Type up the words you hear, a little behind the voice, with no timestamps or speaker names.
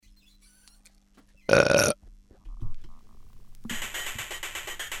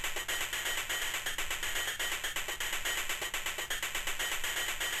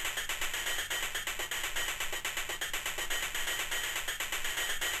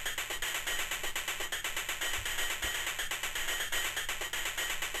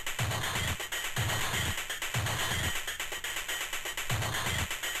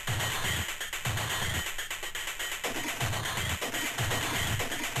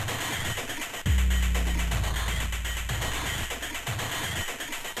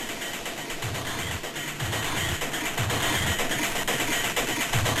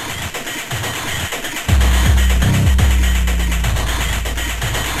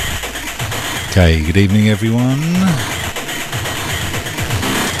Okay, good evening everyone.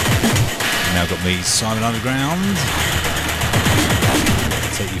 Now got me, Simon Underground.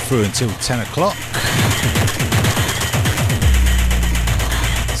 Take you through until 10 o'clock.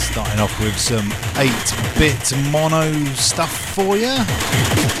 Starting off with some 8-bit mono stuff for you.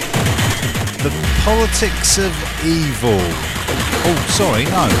 The Politics of Evil. Oh, sorry,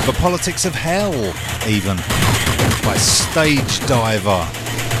 no, The Politics of Hell, even. By Stage Diver.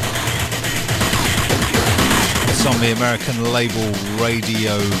 It's on the American label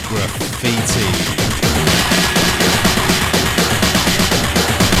Radio Graffiti.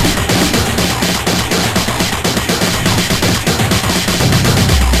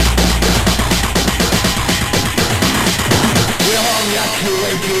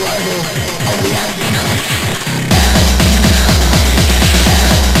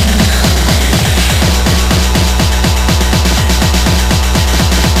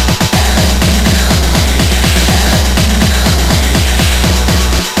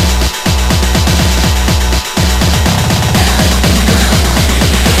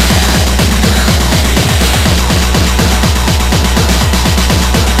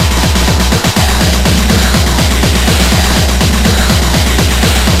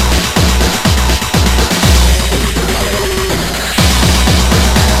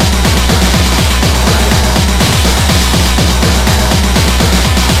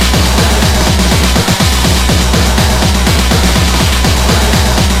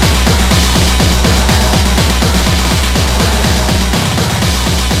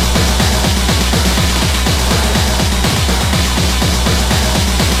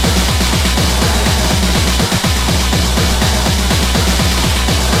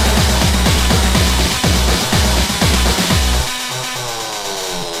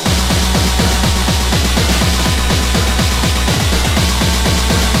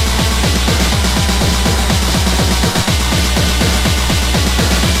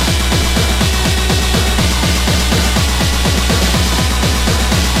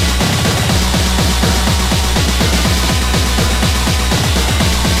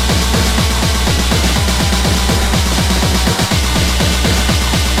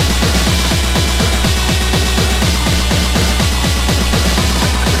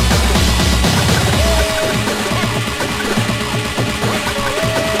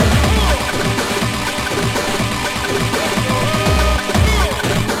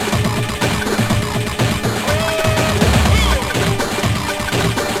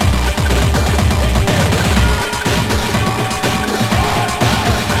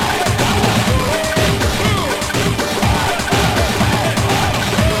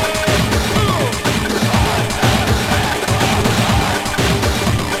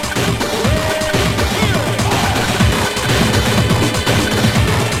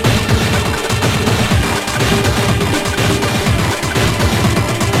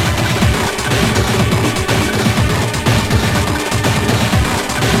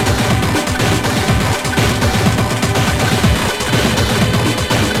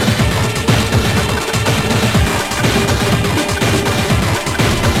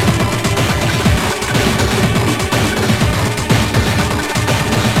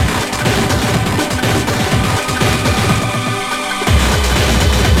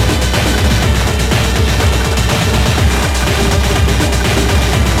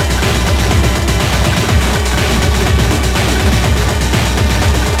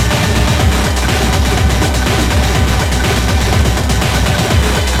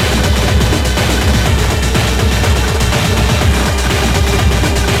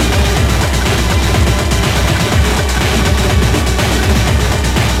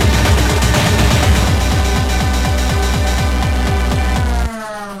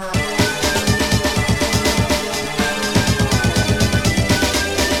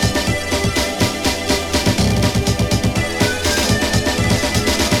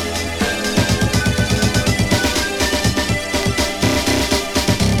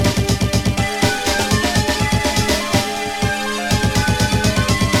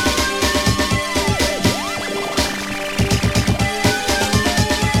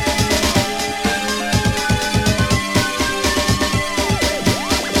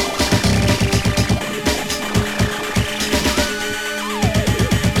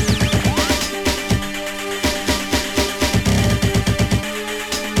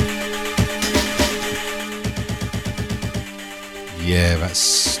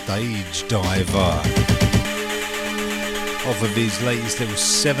 Stage Diver off of his latest little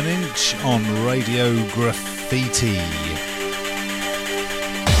 7-inch on Radio Graffiti.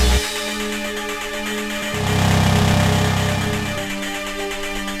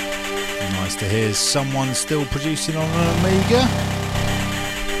 nice to hear someone still producing on an Amiga.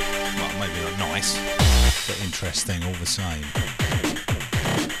 Well, maybe not nice, but interesting all the same.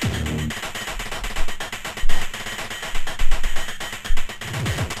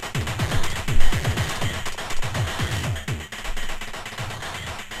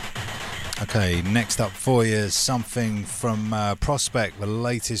 Okay, next up for you is something from Prospect, the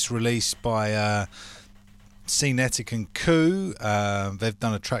latest release by Scenetic and Coup. They've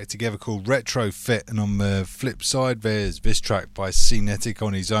done a track together called Retrofit, and on the flip side there's this track by Scenetic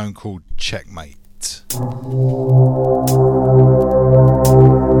on his own called Checkmate.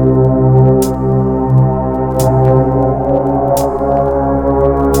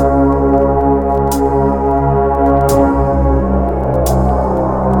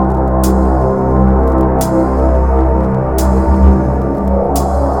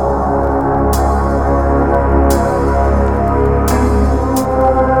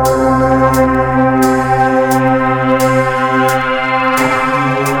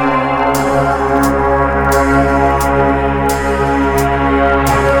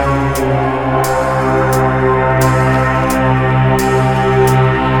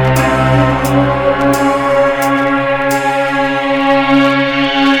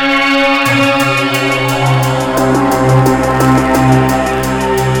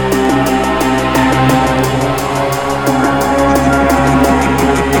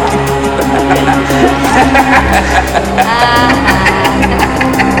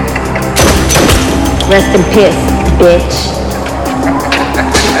 Rest in peace, bitch.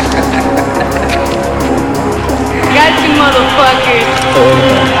 Got you, motherfuckers.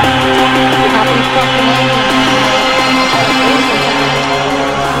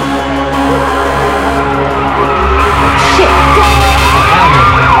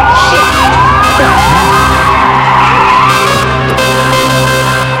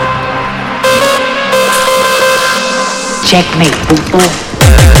 Checkmate, boo-boo.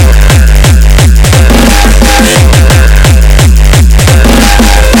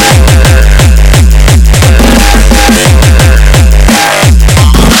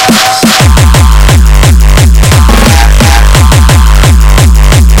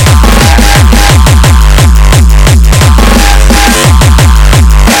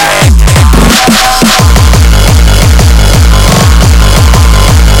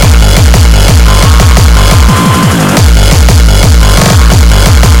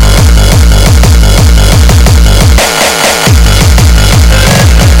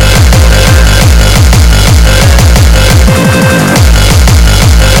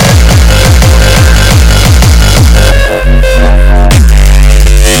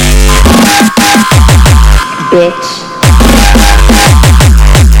 Bitch.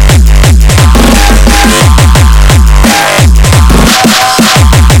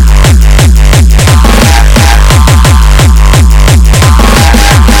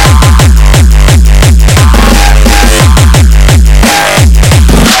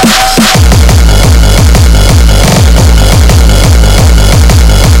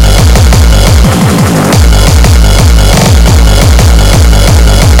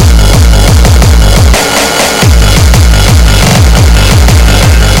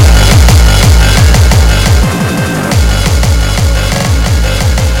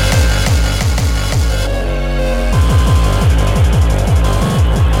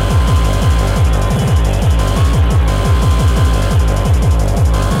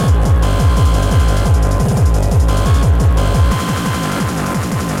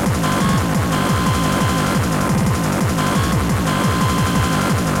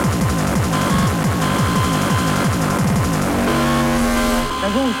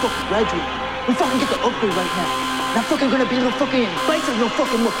 Graduate. We fucking get the upgrade right now. Not fucking gonna be little fucking basic, no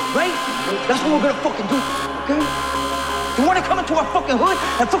fucking looking, right? That's what we're gonna fucking do, okay? You wanna come into our fucking hood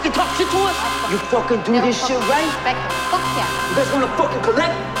and fucking talk shit to us? You fucking do this shit right? Fuck yeah. You guys wanna fucking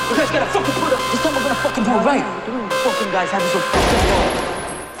collect? You guys gotta fucking put up. This time we're gonna fucking do it right. Fucking guys having so fucking wrong.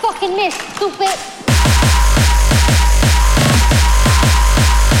 Fucking miss, stupid.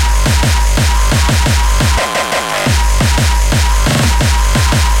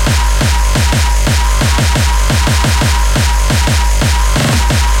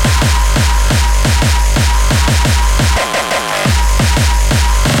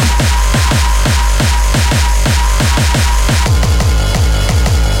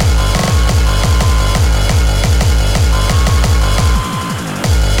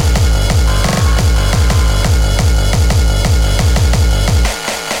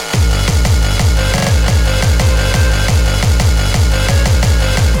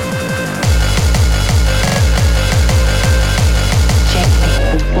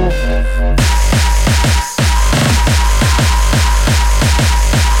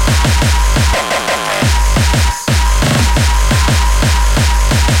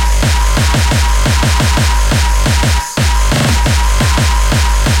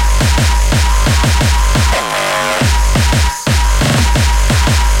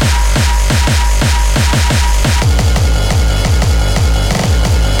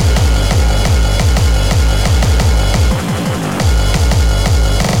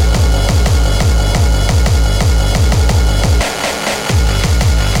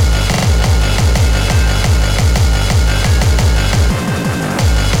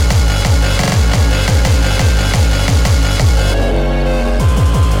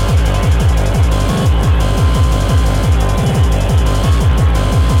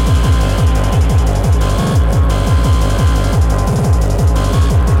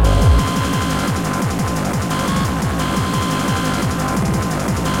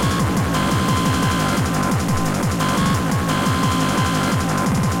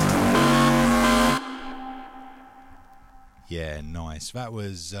 nice. That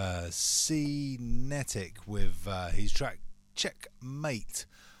was C-Netic with his track Checkmate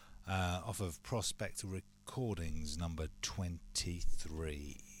off of Prospect Recordings number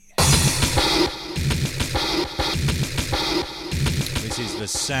 23. This is the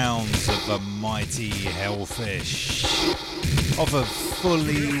sounds of the mighty Hellfish off of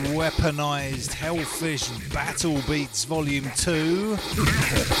fully weaponized Hellfish Battle Beats Volume 2.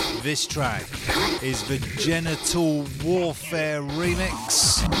 This track is the Genital Warfare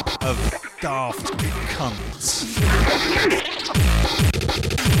remix of Daft Cunts.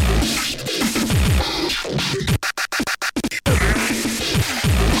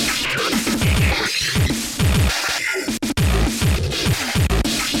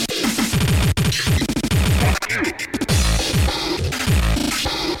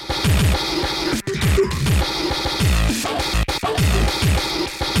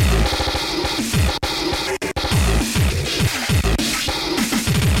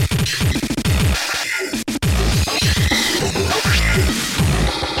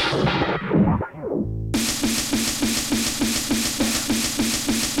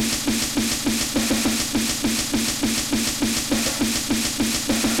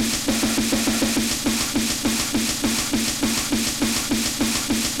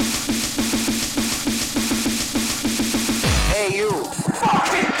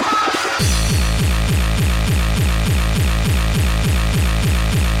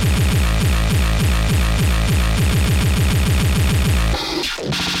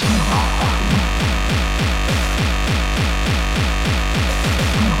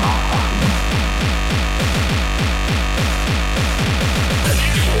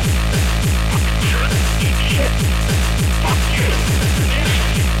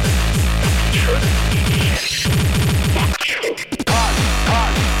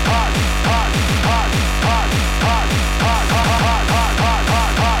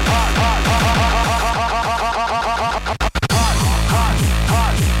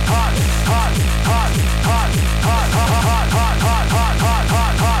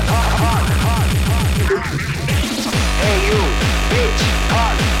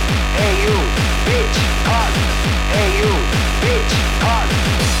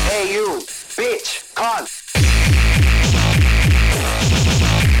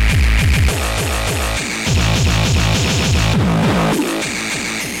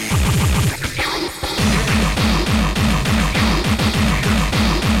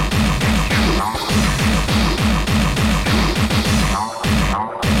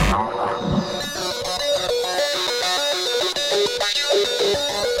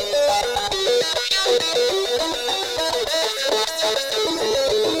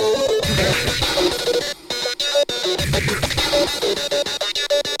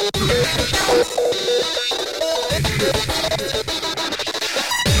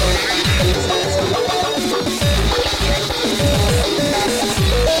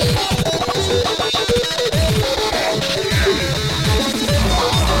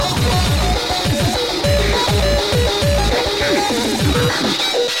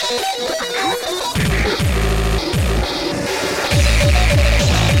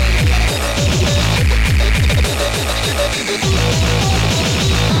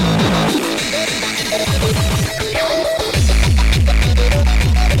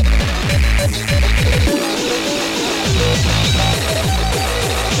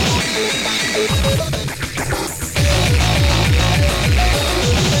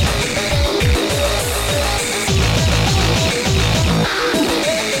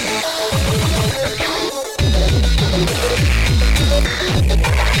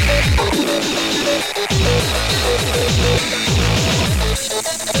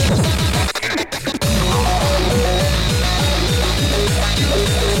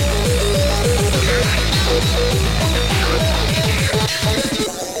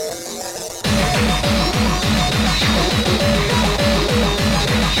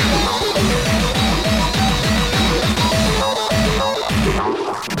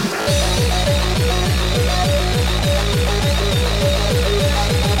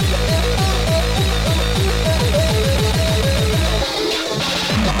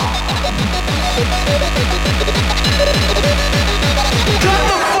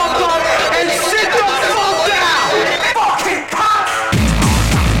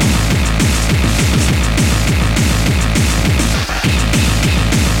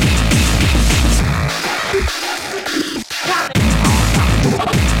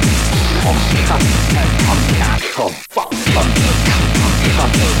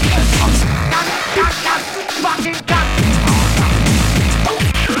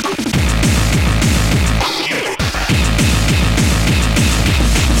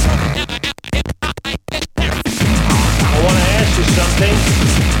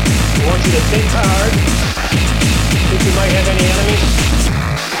 I want you to think hard. Think you might have any enemies?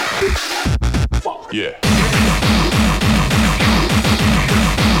 Fuck. Yeah.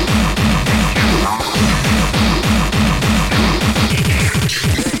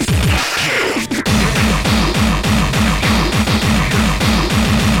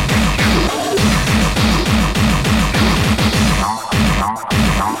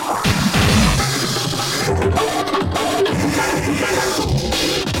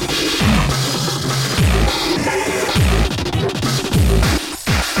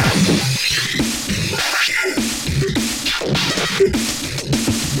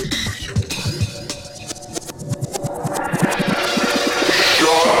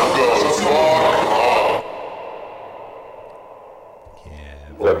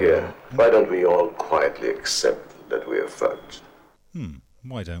 Look here, why don't we all quietly accept that we are fucked?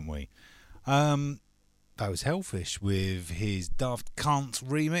 Why don't we? That was Hellfish with his Daft Cunt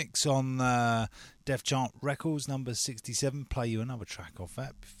remix on Def Chant Records, number 67. Play you another track off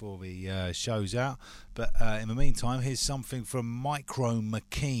that before the show's out. But in the meantime, here's something from Micro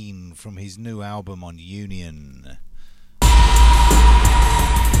McKean from his new album on Union.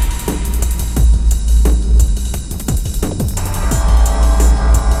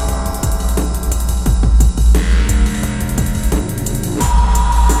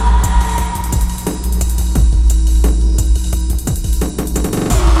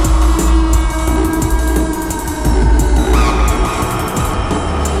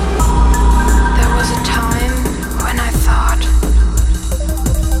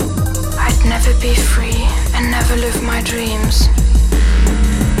 Be free and never live my dreams.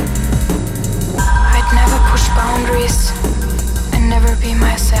 I'd never push boundaries and never be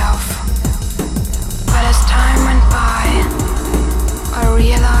myself. But as time went by, I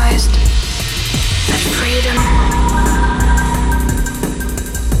realized that freedom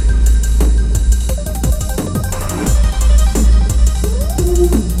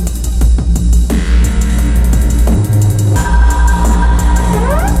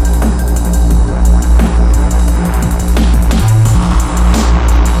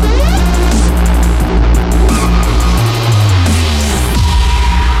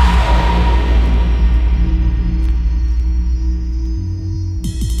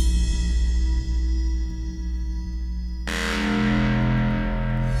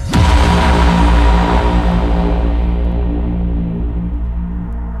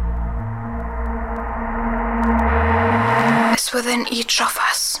within each of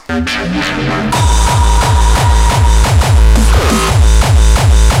us.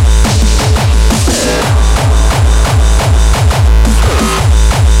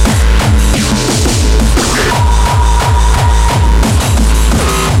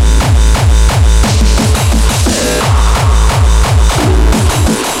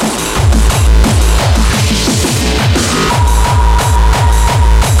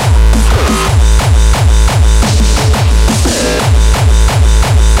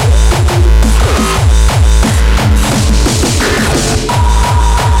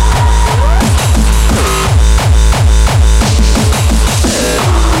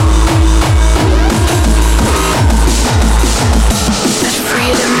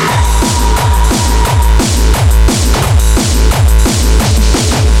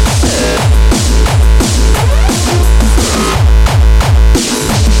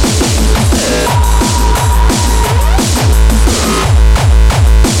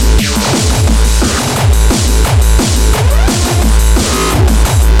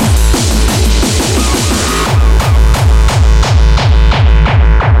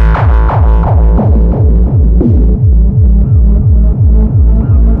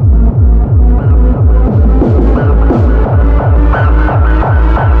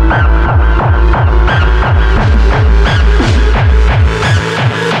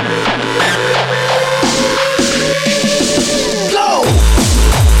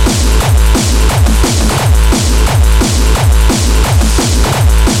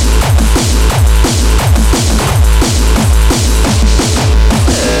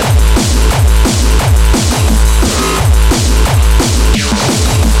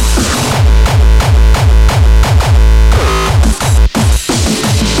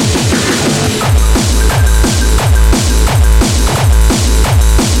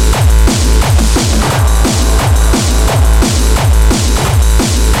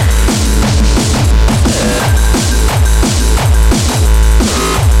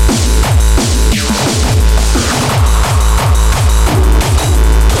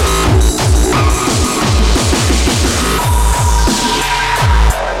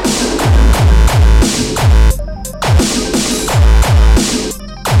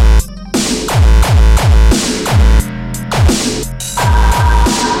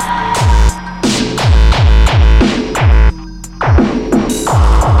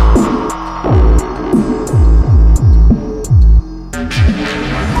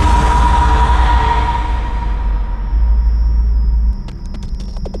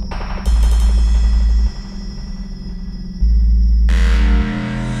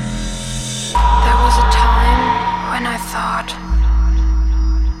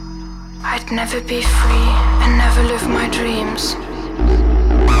 I'd never be free and never live my dreams.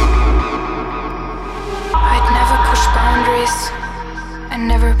 I'd never push boundaries and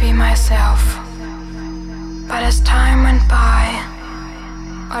never be myself. But as time went by,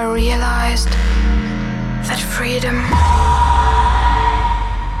 I realized that freedom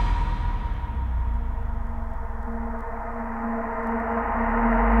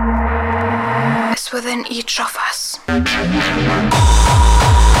is within each of us.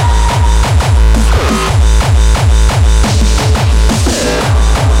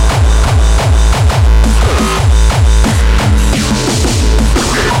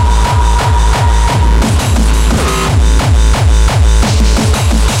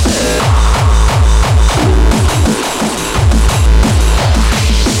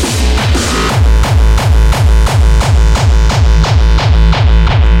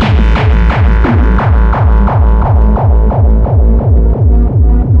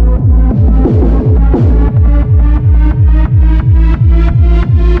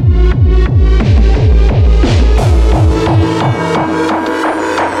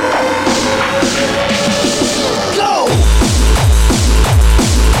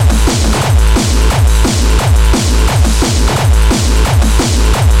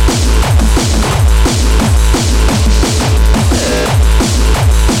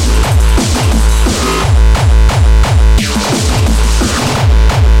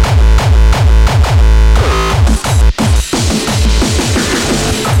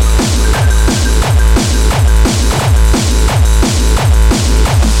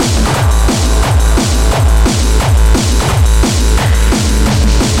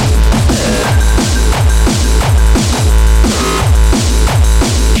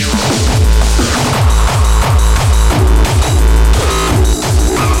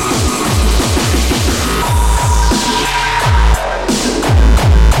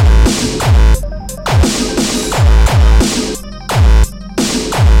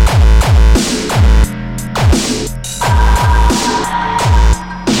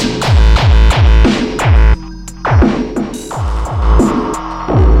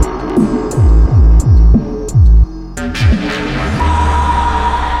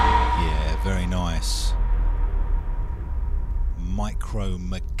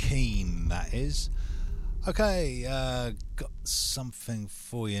 Okay, got something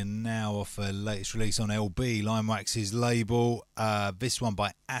for you now off a latest release on LB, Limewax's label. This one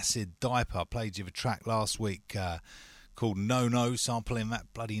by Acid Diaper. Played you a track last week called No No, sampling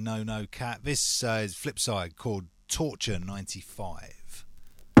that bloody No No cat. This is Flipside called Torture 95.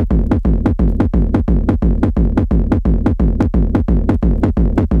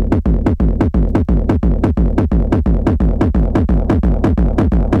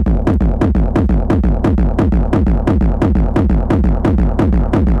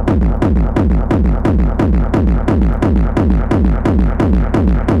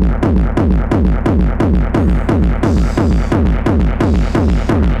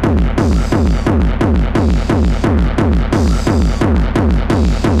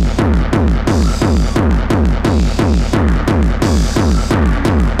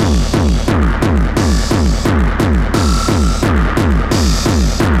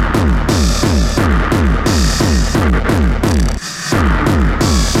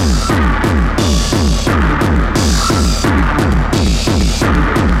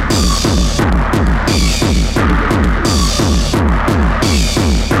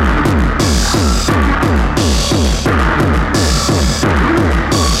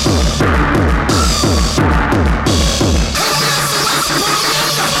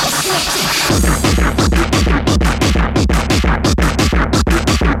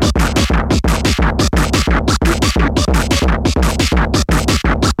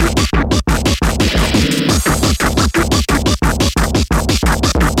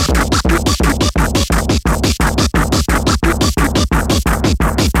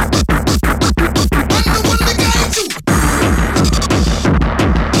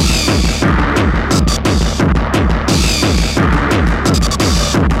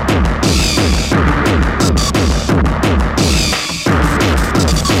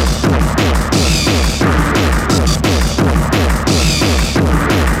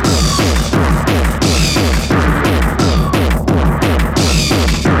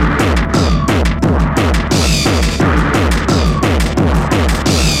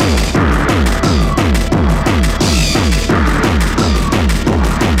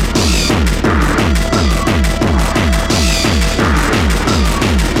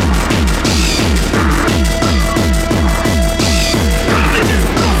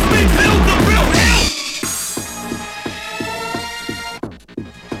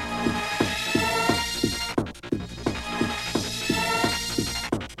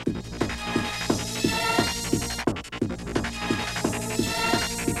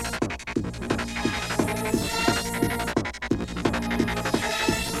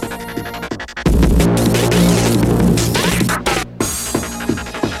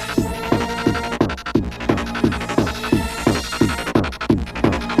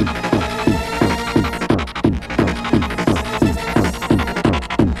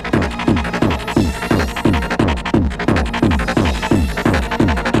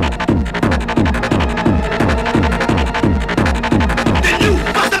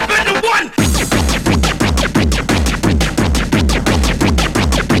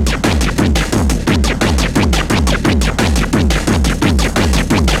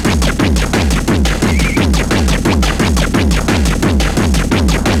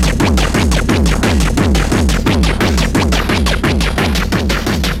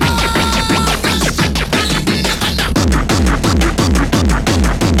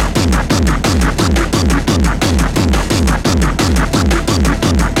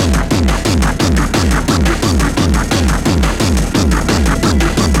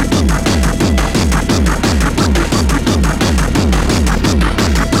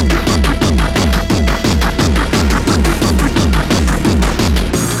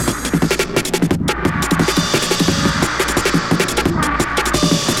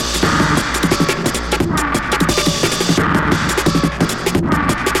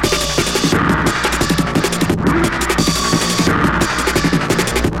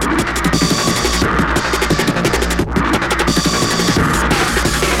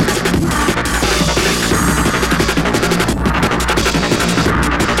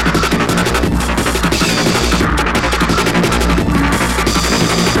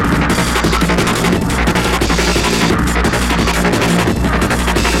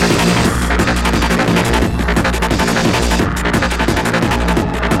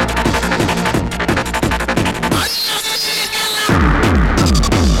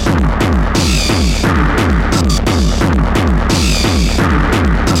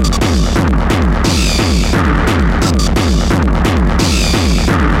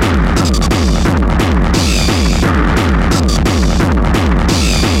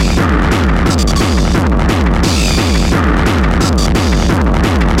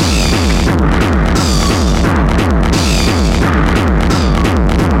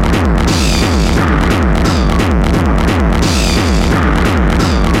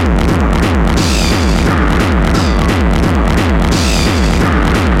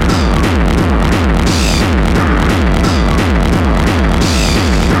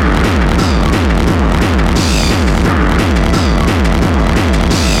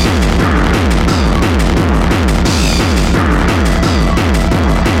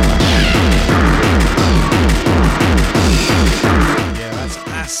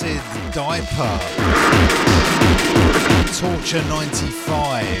 Sniper. Torture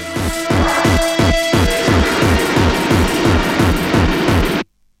 95.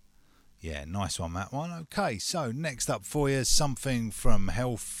 Yeah, nice one, that one. Okay, so next up for you, something from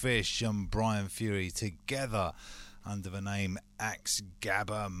Hellfish and Brian Fury together under the name Axe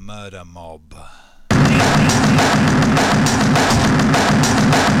Gabba Murder Mob.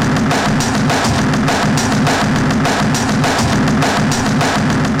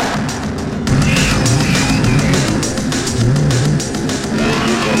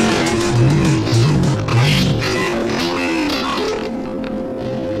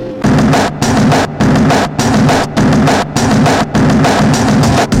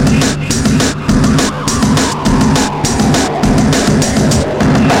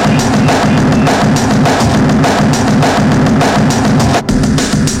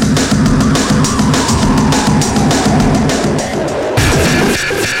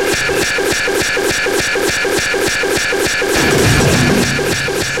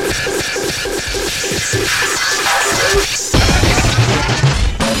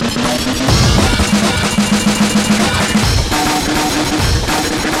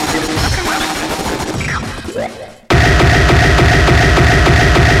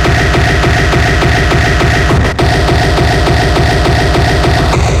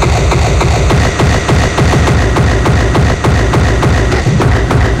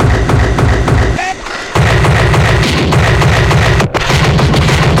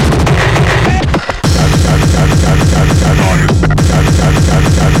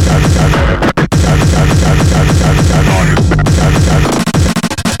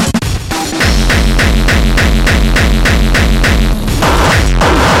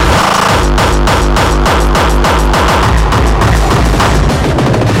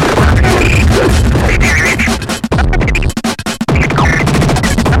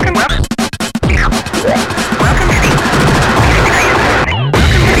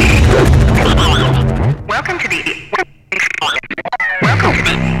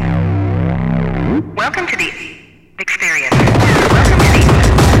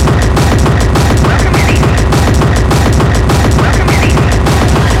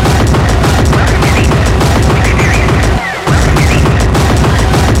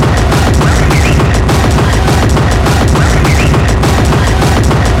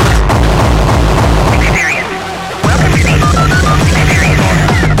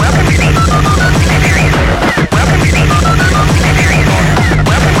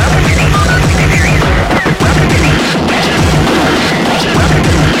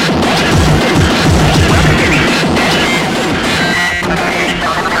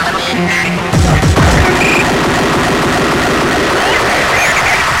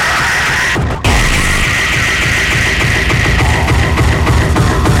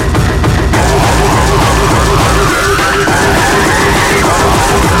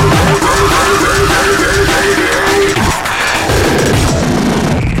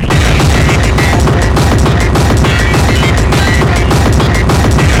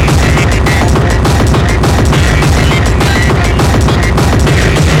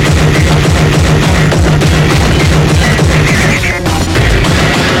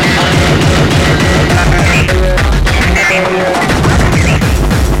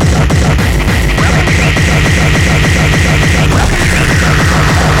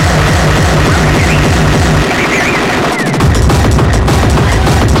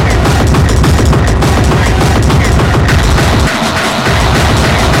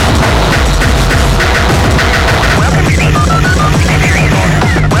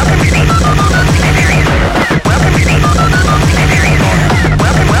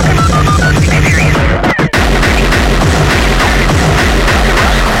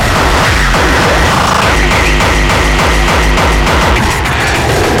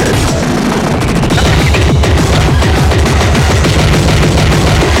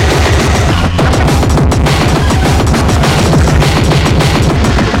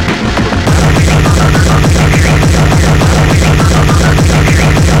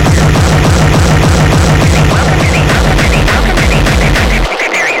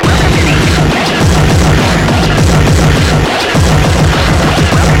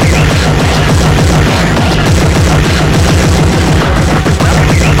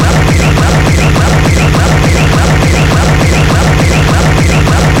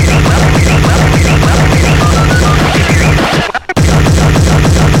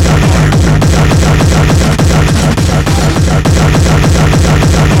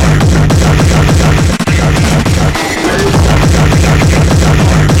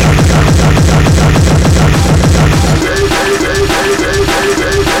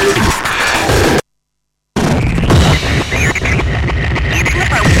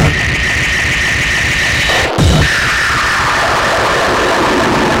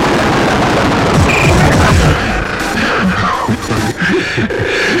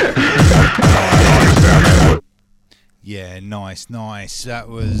 Nice. That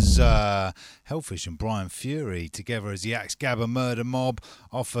was Hellfish and Brian Fury together as the Axe Gabba Murder Mob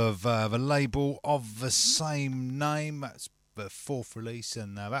off of the label of the same name. That's the fourth release,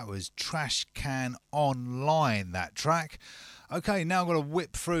 and that was Trash Can Online, that track. Okay, now I'm going to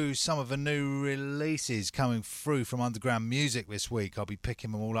whip through some of the new releases coming through from Underground Music this week. I'll be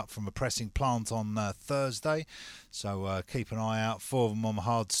picking them all up from a pressing plant on Thursday, so keep an eye out for them on the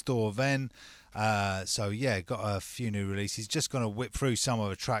Hard Store then. So yeah, got a few new releases. Just going to whip through some of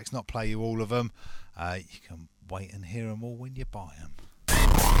the tracks, not play you all of them. You can wait and hear them all when you buy them.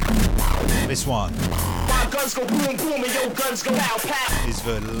 This one is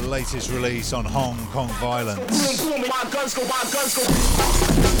the latest release on Hong Kong Violence.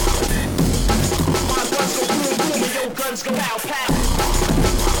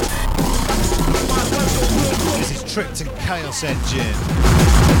 This is Tripped and Chaos Engine.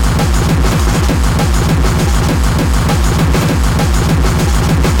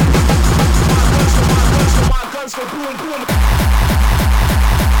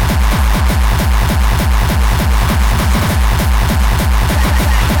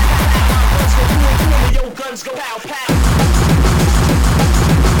 Guns go pow pow.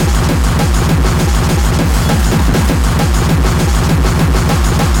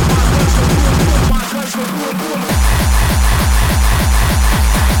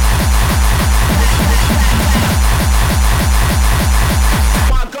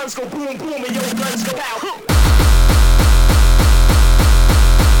 My guns go boom boom and your guns go pow.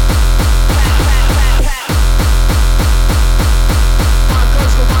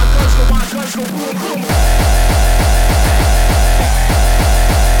 My guns go boom boom.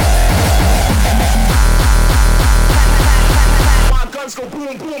 Go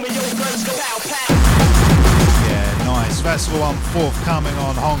boom boom and your guns go pow pow. Yeah, nice. That's the one forthcoming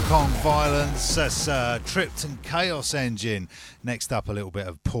on Hong Kong Violence. That's Tripped and Chaos Engine. Next up, a little bit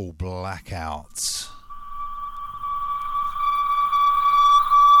of Paul Blackout.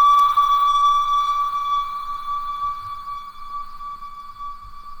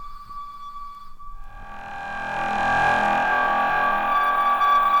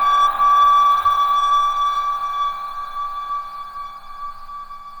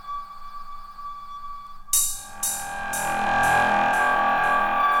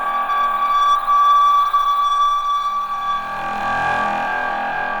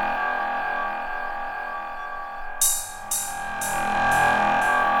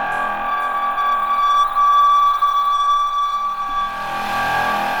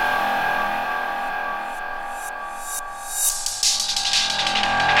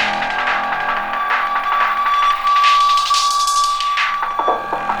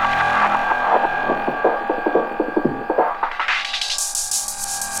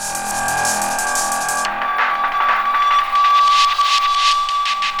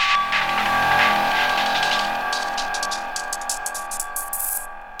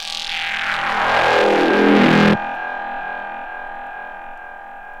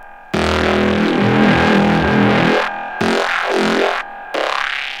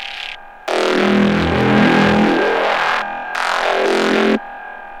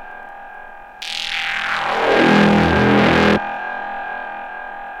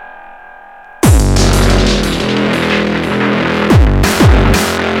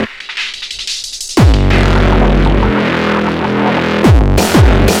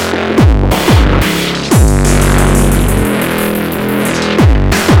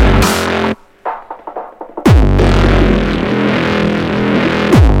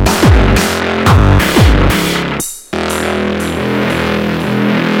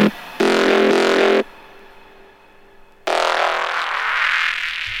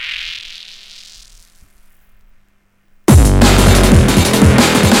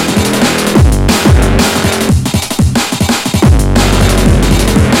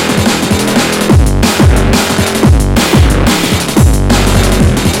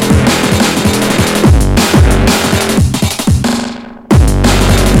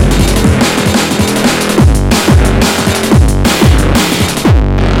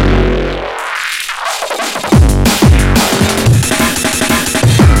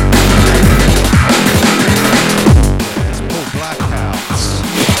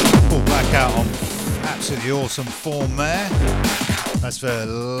 Awesome form there. That's the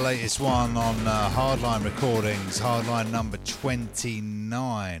latest one on Hardline Recordings, Hardline number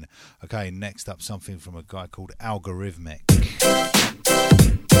 29. Okay, next up something from a guy called Algorithmic.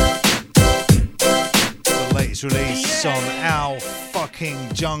 The latest release on Al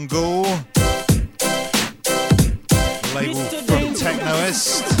fucking Jungle, label from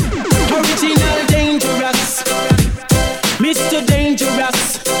Technoist. Original dangerous. Me Mr.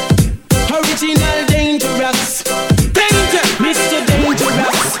 Dangerous, original dangerous. Danger, Mr.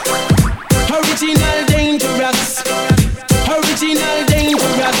 Dangerous, original dangerous, original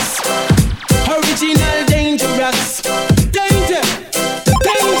dangerous, original dangerous. Danger,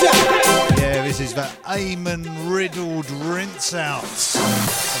 danger. Yeah, this is the Eamon riddled rinse out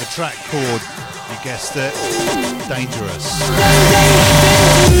of a track called, you guessed it, Dangerous.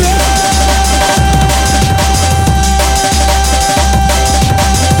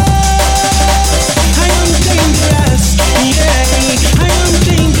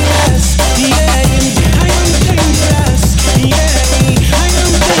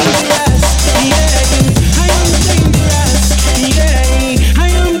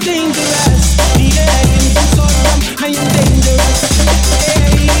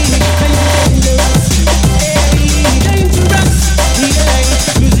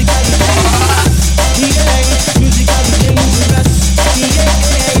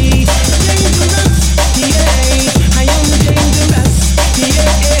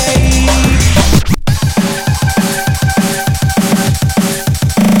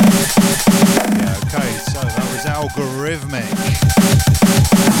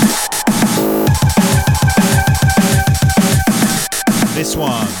 This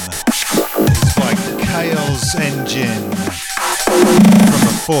one is by Chaos Engine from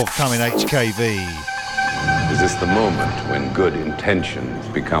the forthcoming HKV. Is this the moment when good intentions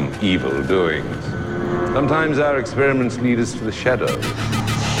become evil doings? Sometimes our experiments lead us to the shadows.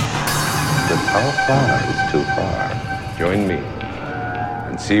 But how far is too far? Join me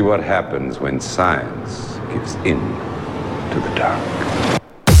and see what happens when science gives in to the dark.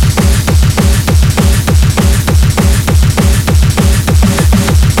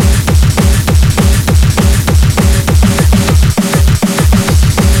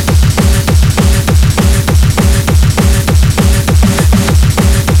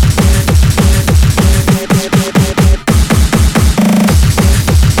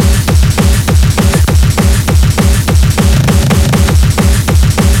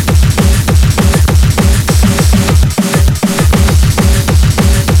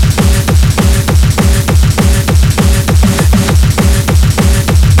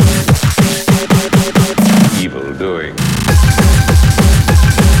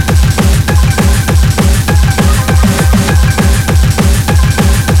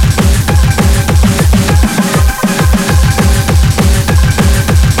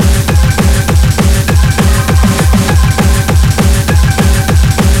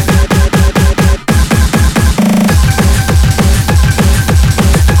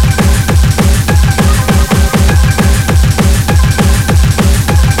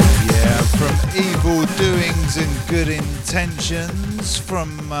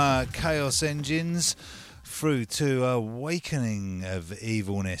 From Chaos Engines through to Awakening of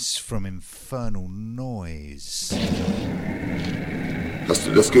Evilness from Infernal Noise. Hast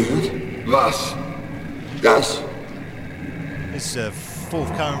du das gehört? Was? Das? It's a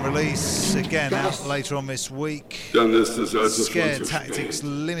forthcoming release, again out later on this week. Dann ist es also Scare Tactics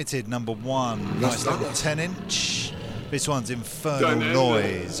Limited #1, nice little 10-inch. This one's Infernal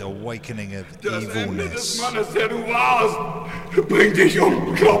Noise, Awakening of Evilness. Das Mannes, der du warst, bring dich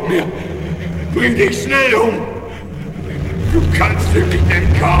um, glaub mir. Bring dich schnell um. Du kannst dir nicht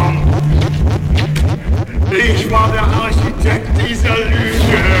entkommen. Ich war der Architekt dieser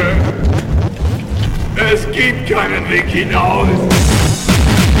Lüge. Es gibt keinen Weg hinaus.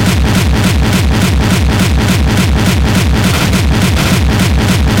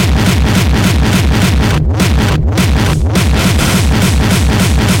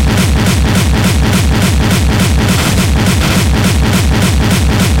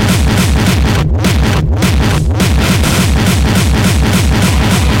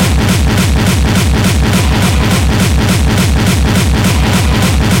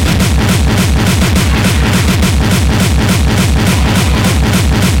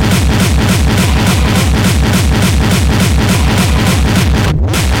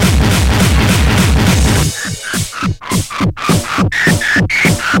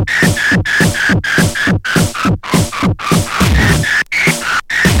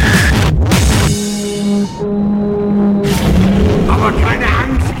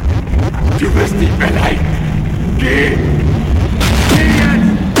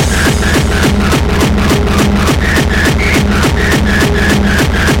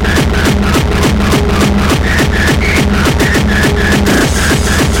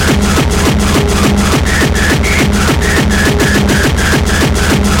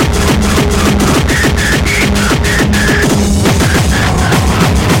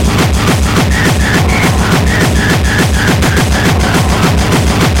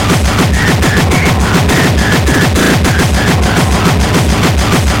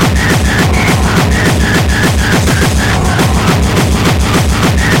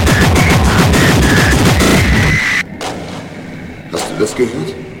 das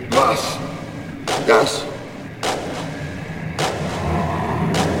gehört? Was? Das?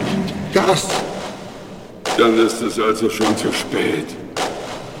 Das? Dann ist es also schon zu spät.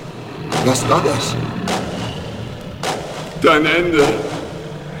 Was war das? Dein Ende.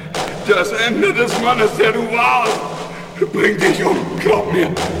 Das Ende des Mannes, der du warst. Bring dich um, glaub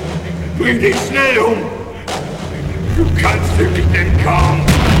mir. Bring dich schnell um. Du kannst dir nicht entkommen.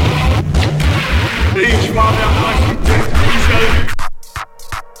 Ich war der Architekt dieser...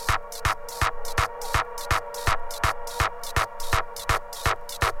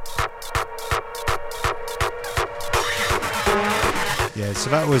 Yeah, so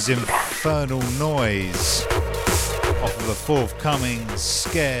that was Infernal Noise off of the forthcoming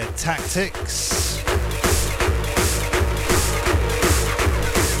Scare Tactics.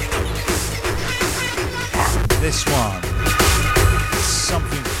 This one,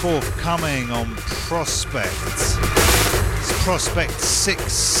 something forthcoming on Prospect. It's Prospect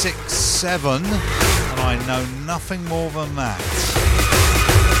 667, and I know nothing more than that.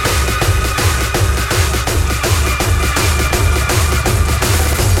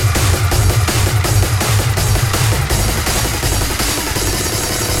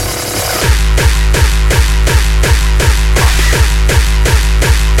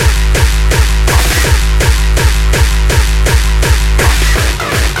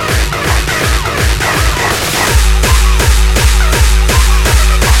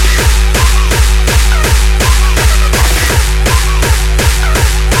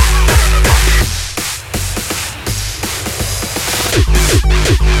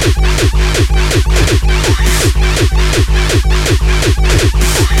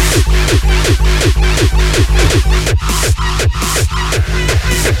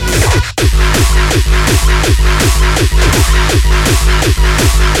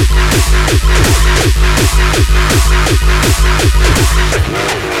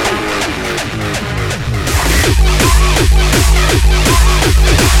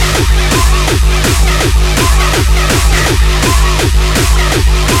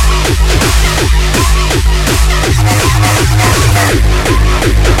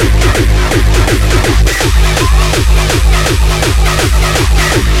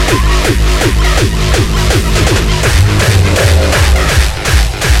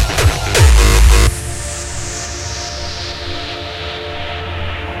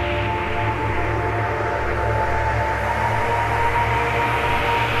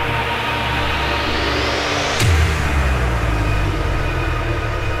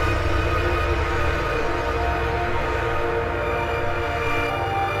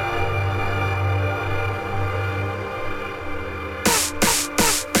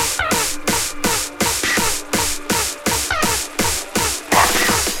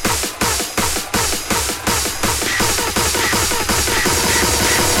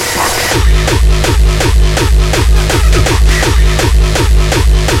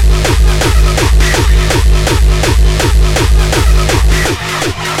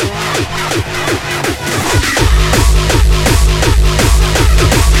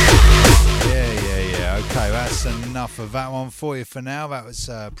 For you for now. That was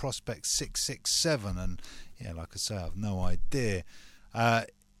Prospect 667, and yeah, like I say, I've no idea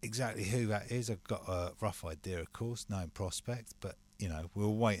exactly who that is. I've got a rough idea, of course, knowing Prospect, but you know,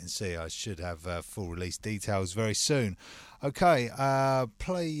 we'll wait and see. I should have full release details very soon. Okay,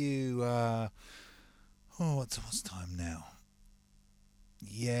 play you what's time now?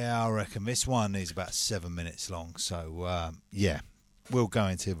 Yeah, I reckon this one is about 7 minutes long, so yeah, we'll go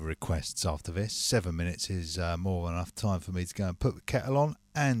into the requests after this. 7 minutes is more than enough time for me to go and put the kettle on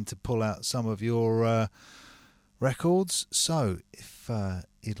and to pull out some of your records. So if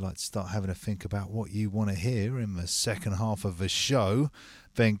you'd like to start having a think about what you want to hear in the second half of the show,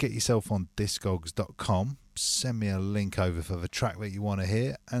 then get yourself on discogs.com, send me a link over for the track that you want to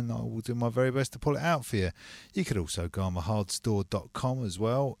hear, and I will do my very best to pull it out for you. You could also go on thehardstore.com as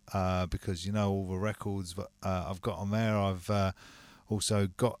well, because you know all the records that I've got on there I've also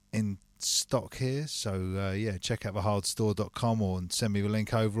got in stock here. So yeah, check out thehardstore.com or send me the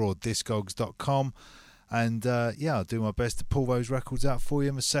link over, or discogs.com, and yeah, I'll do my best to pull those records out for you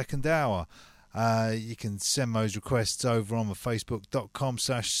in the second hour. You can send those requests over on the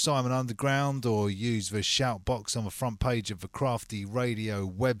facebook.com/Simon Underground, or use the shout box on the front page of the Crafty Radio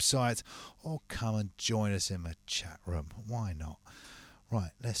website, or come and join us in the chat room. Why not?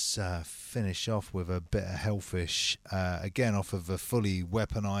 Right, let's finish off with a bit of Hellfish, again off of the fully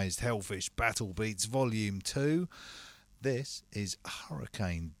weaponized Hellfish Battle Beats Volume 2. This is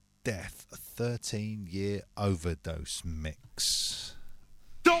Hurricane Death, a 13-year overdose mix.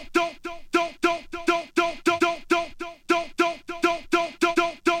 Don't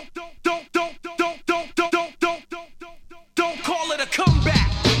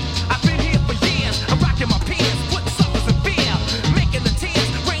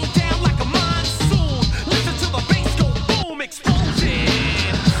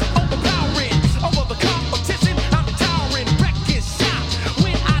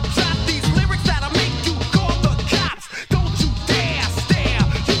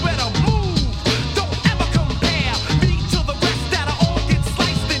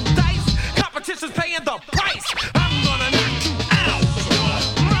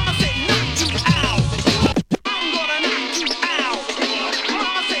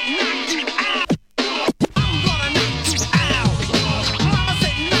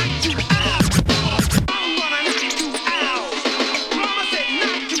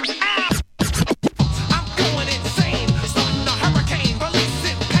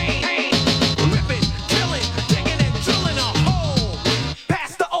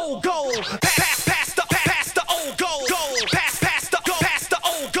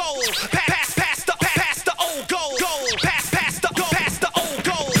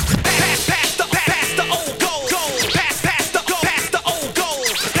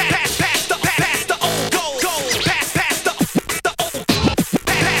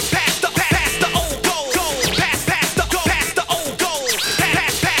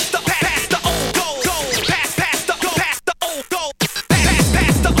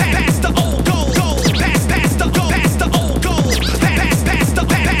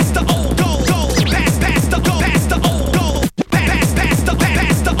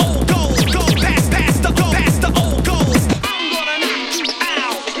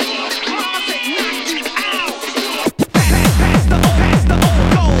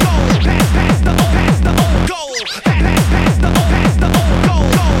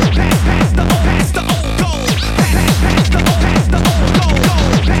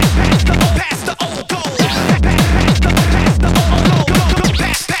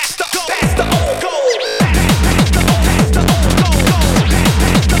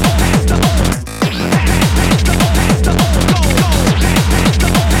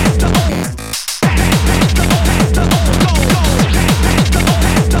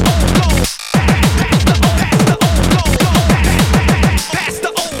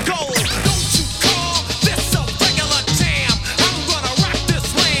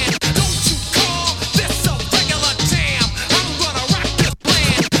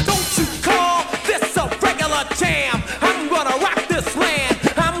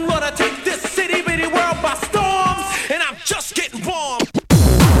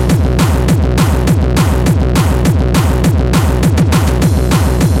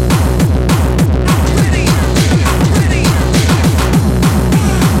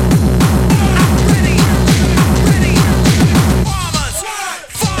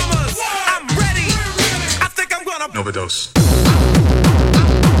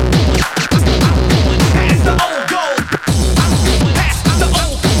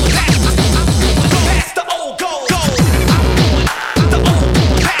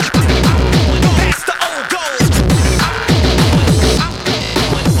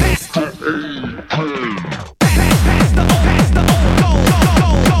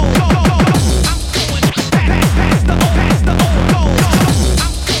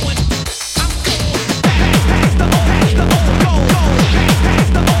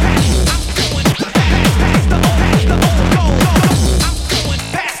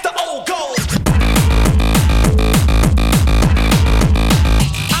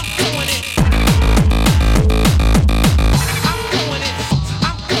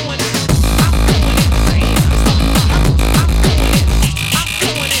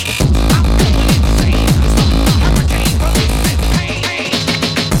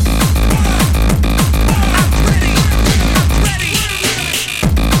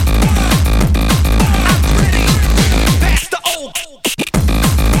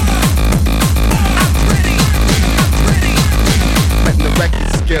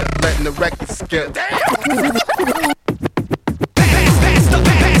skit.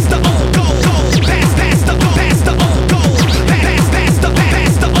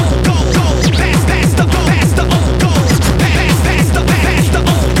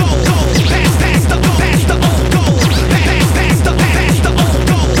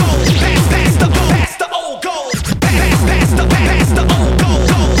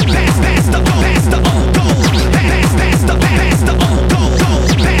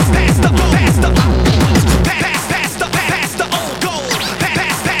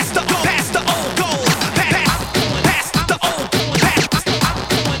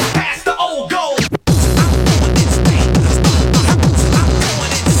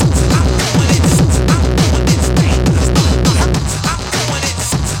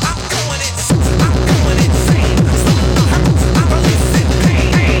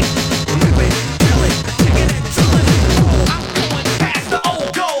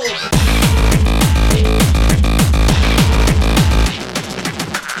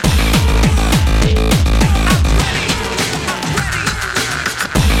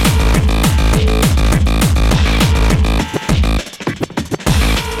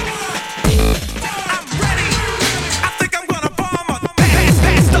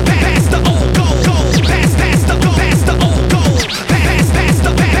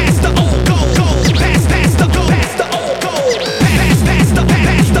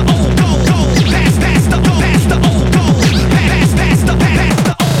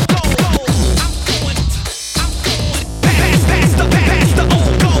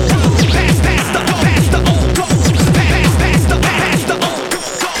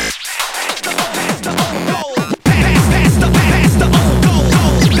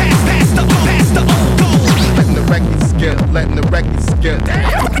 Letting the record skip.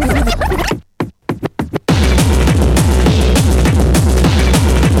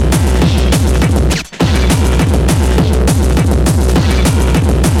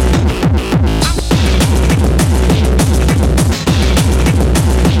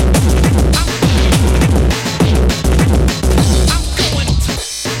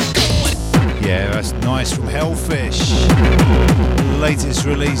 Yeah, that's nice from Hellfish. Latest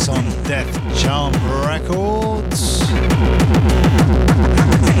release on Death Charm Records.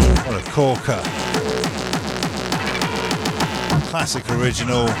 What a corker. Classic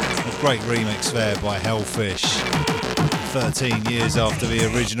original, a great remix there by Hellfish. 13 years after the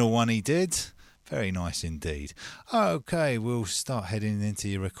original one he did. Very nice indeed. Okay, we'll start heading into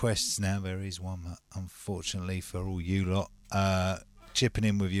your requests now. There is one, unfortunately, for all you lot, chipping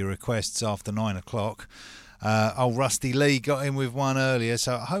in with your requests after 9 o'clock. Old Rusty Lee got in with one earlier,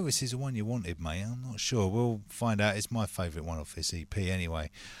 so I hope this is the one you wanted, mate. I'm not sure. We'll find out. It's my favourite one off this EP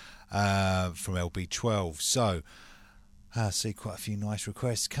anyway, from LB12. So, I see quite a few nice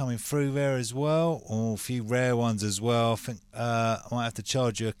requests coming through there as well, or a few rare ones as well. I think I might have to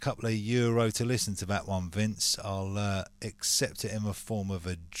charge you a couple of euro to listen to that one, Vince. I'll accept it in the form of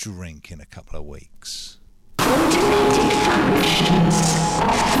a drink in a couple of weeks. Automated functions.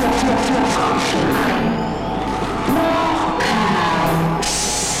 Knockout.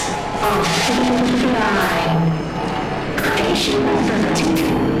 Offline. Creation averted.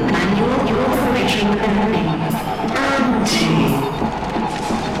 Manual operation learning. Anti.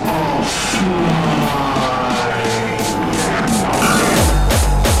 Offline.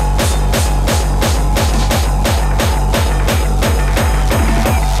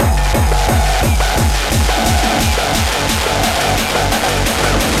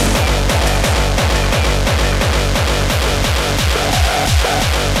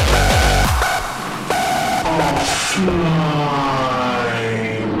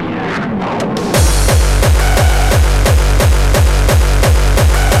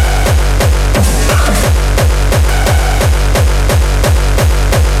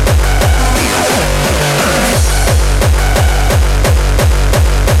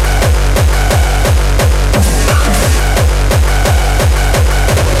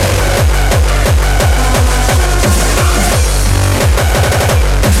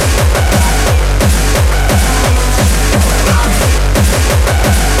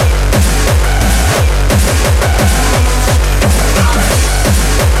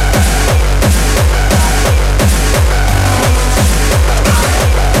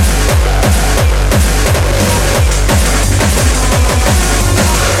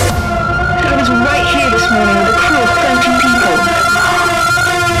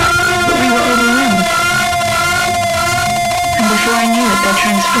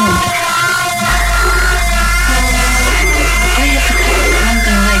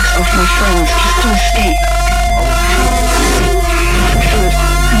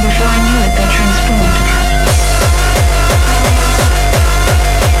 before I knew it, they transformed.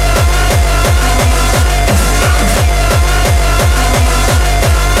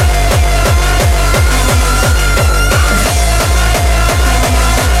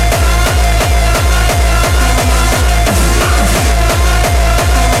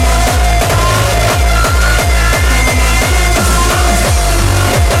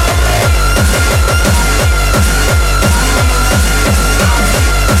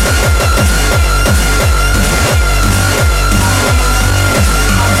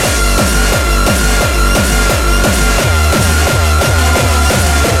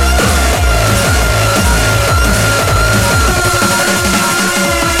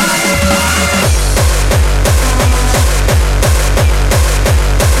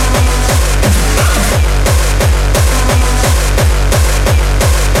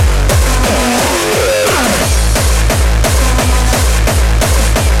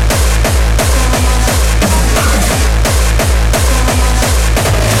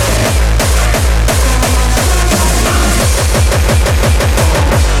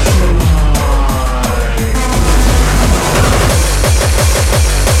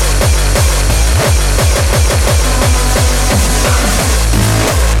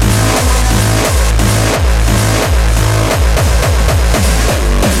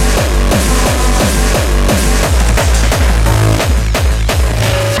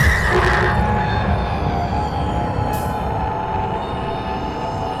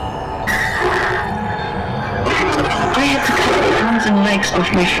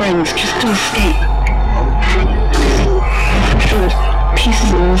 Of my friends just to escape. I'm sure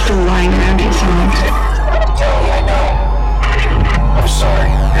pieces of them are still lying around here somewhere. I know. I'm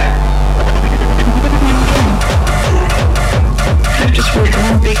sorry. I've just walked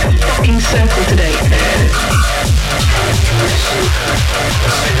one big fucking circle today.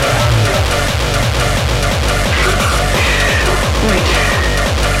 Wait.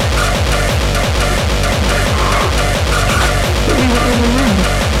 We were overrun.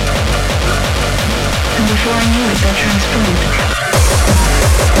 And before I knew it, they transformed.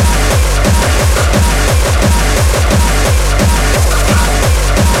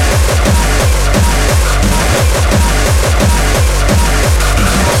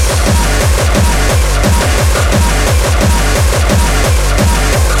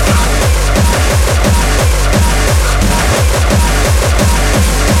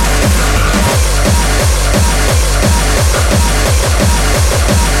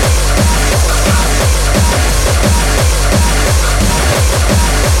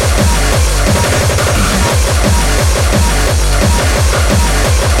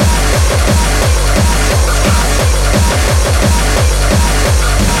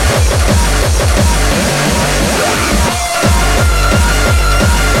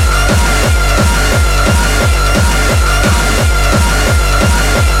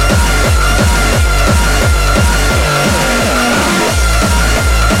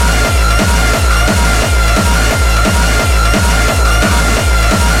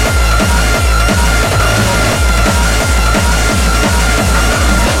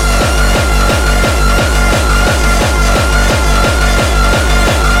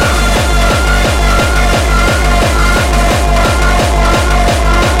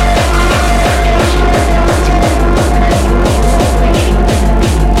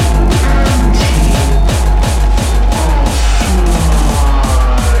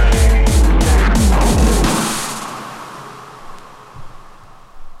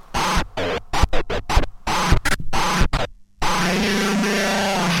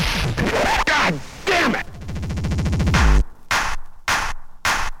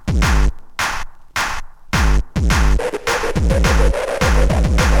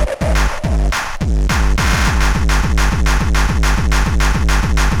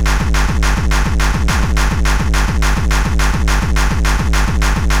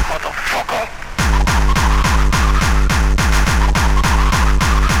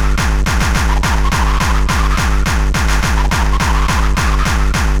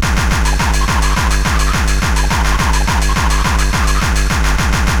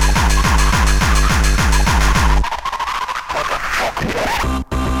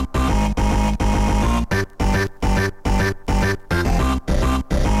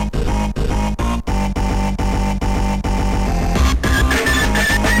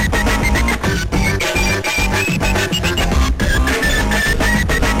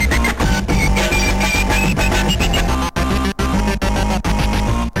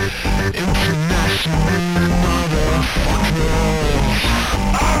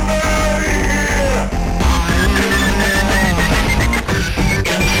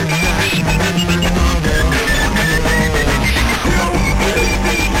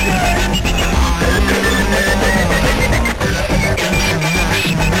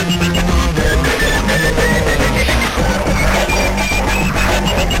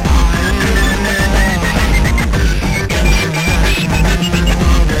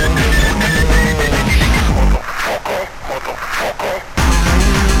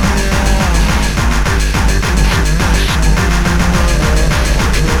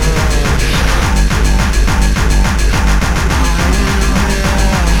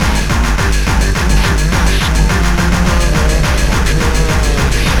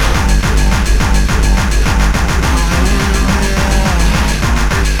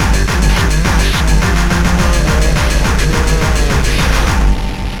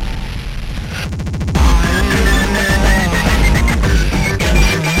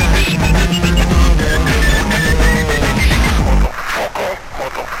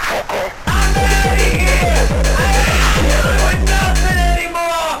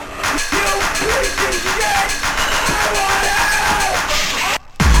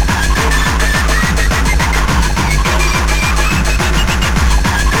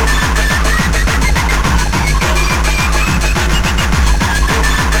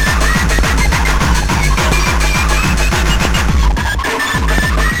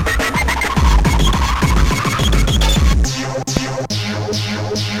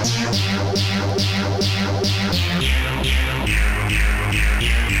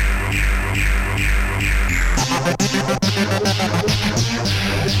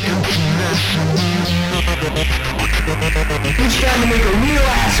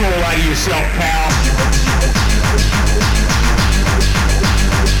 yourself, pal.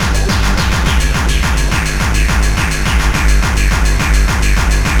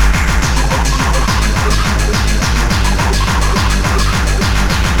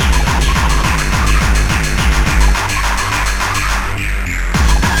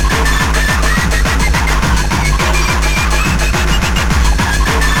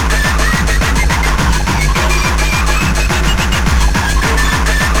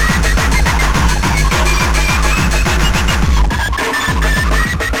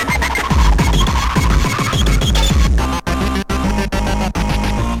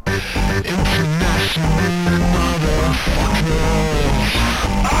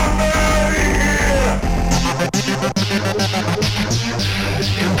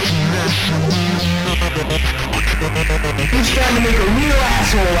 It's time to make a real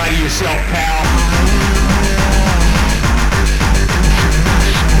asshole out of yourself, pal.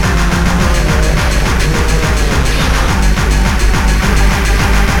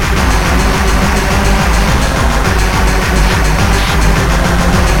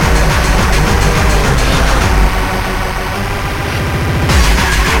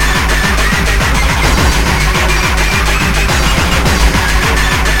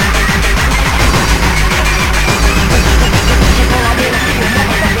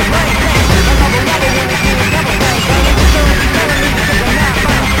 Another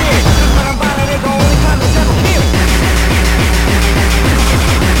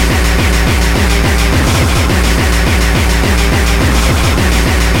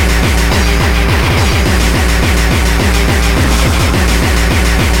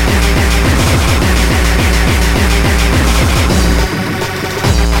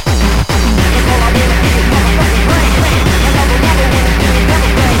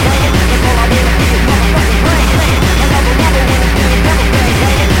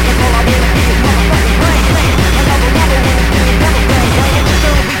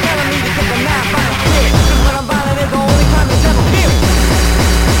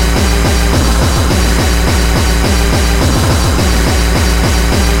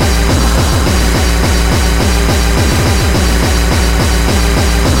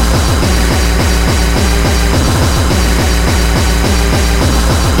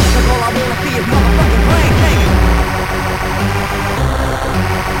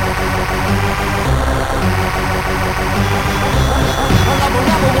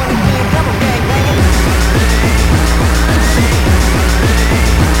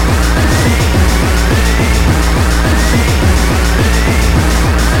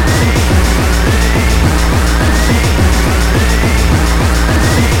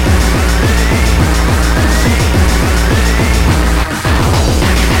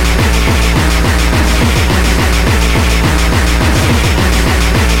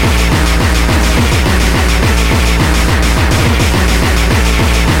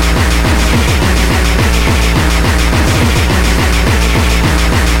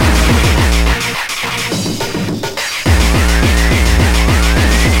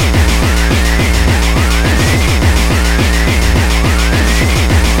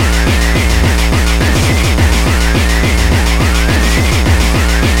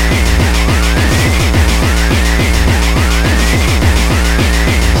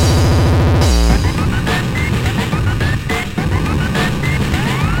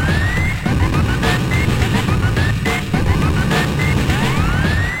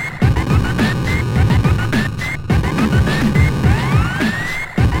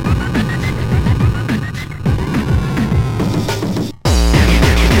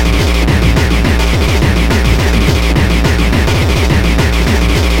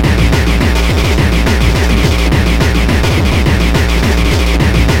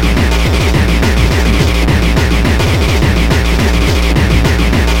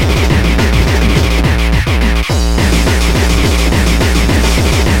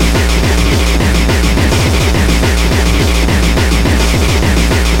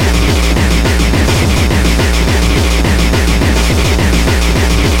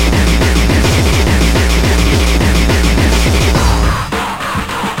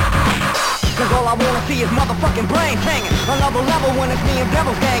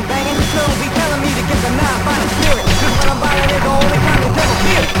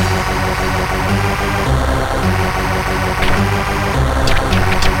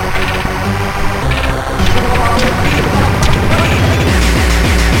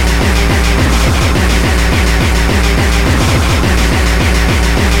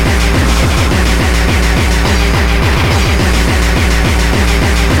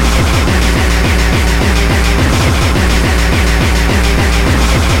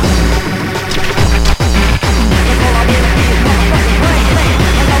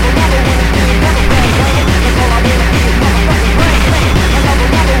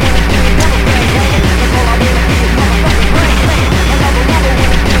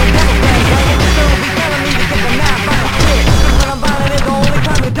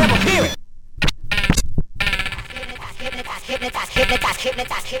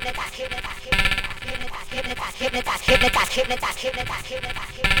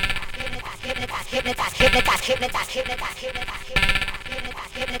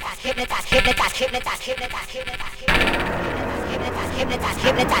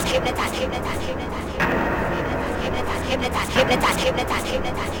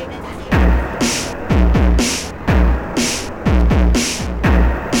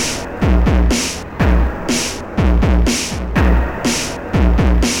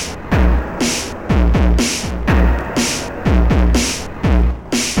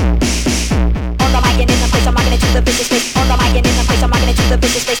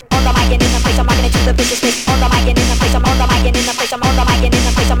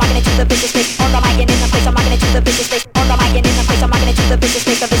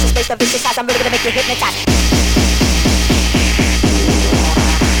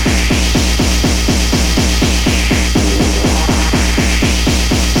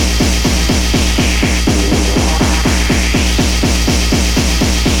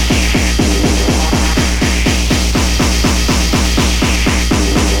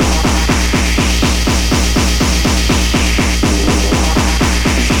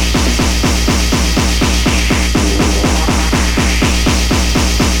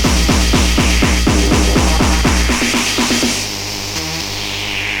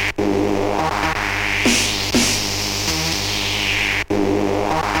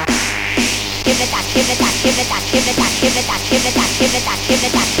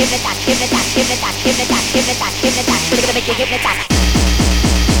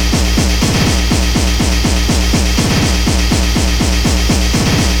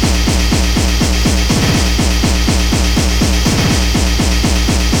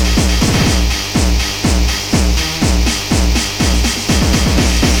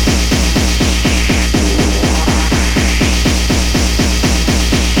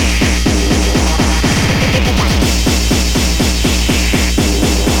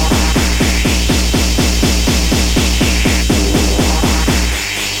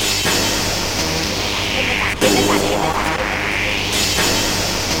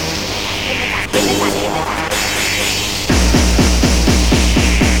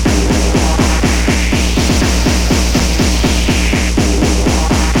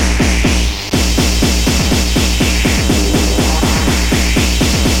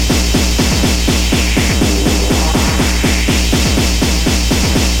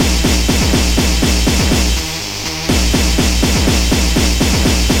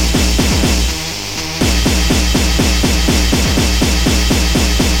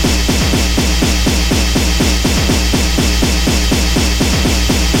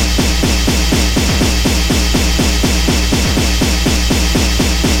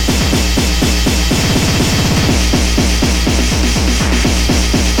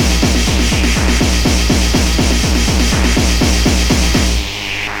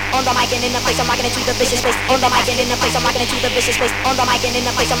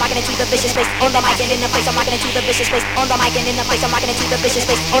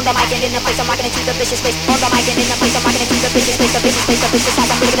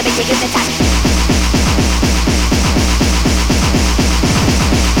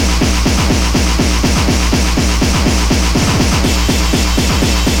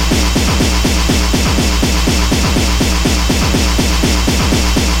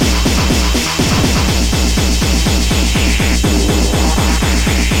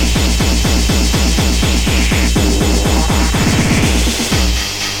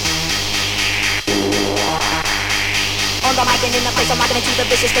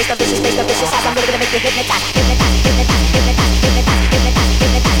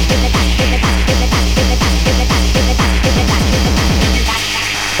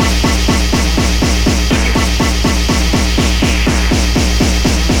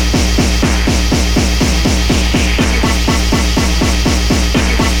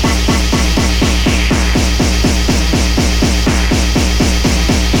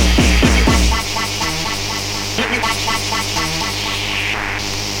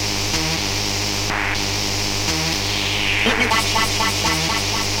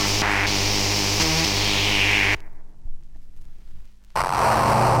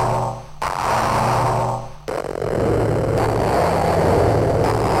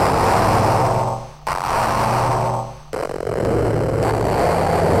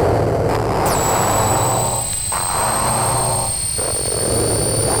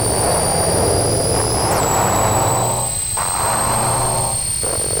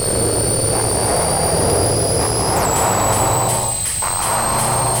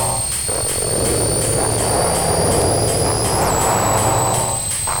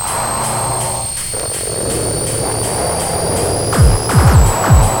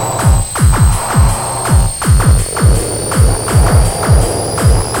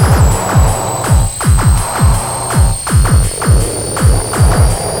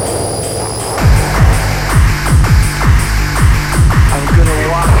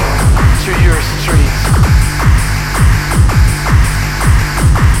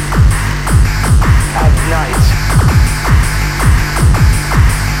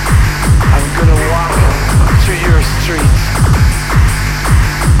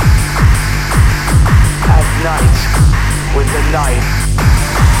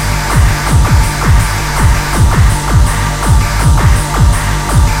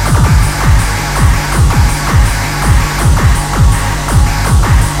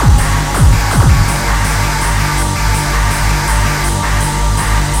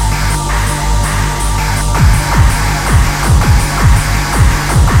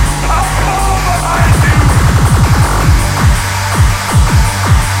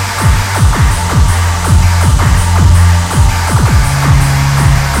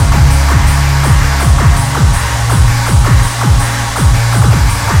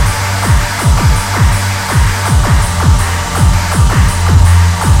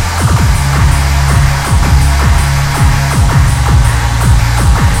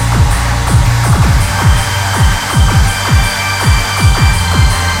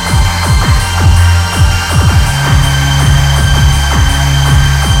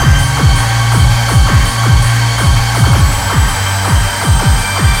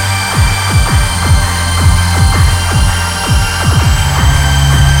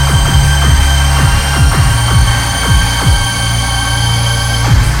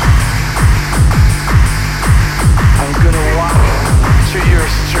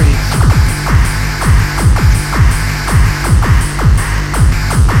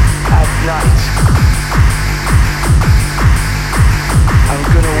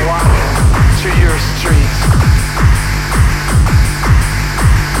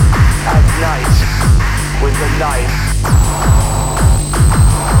the night.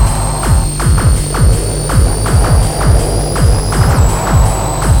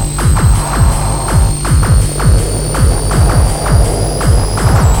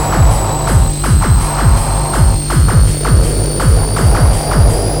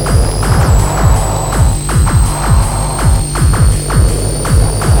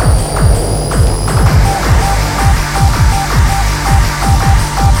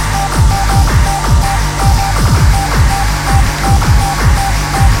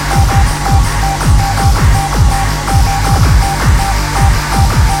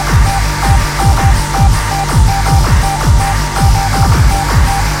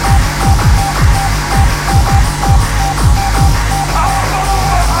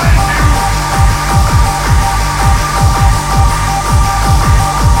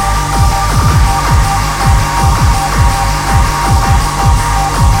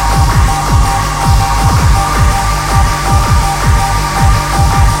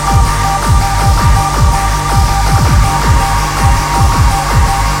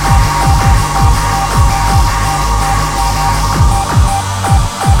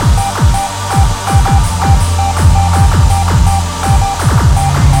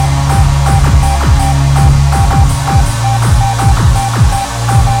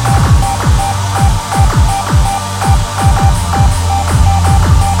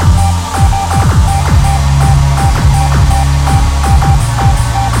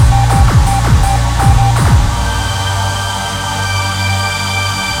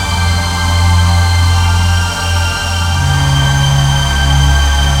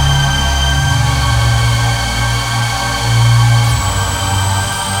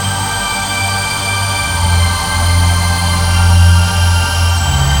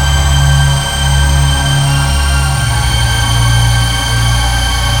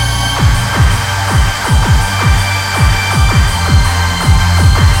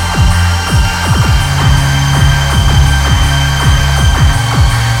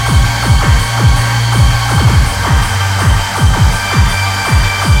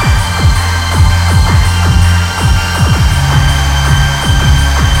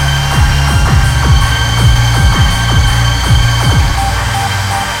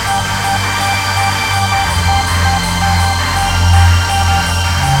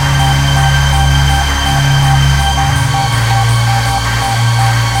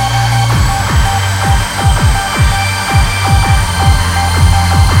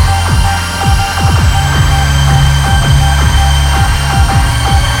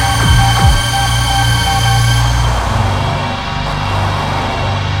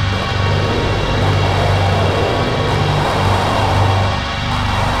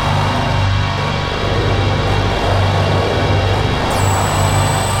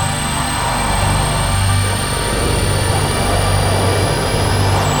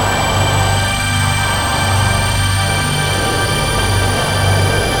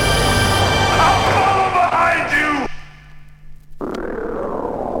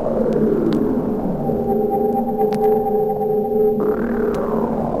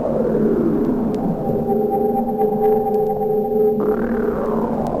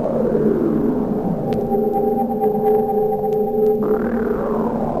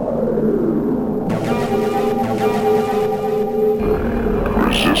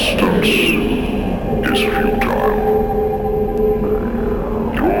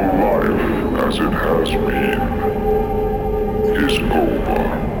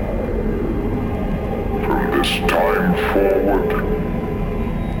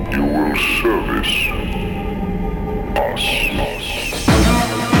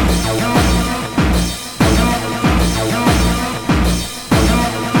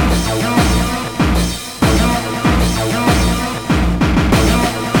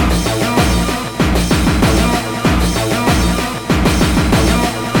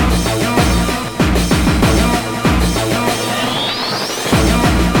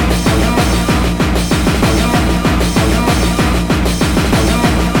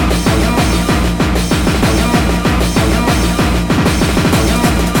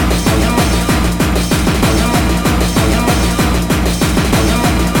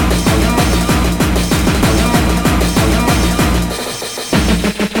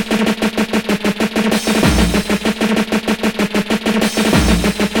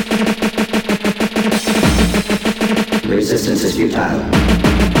 Resistance is futile.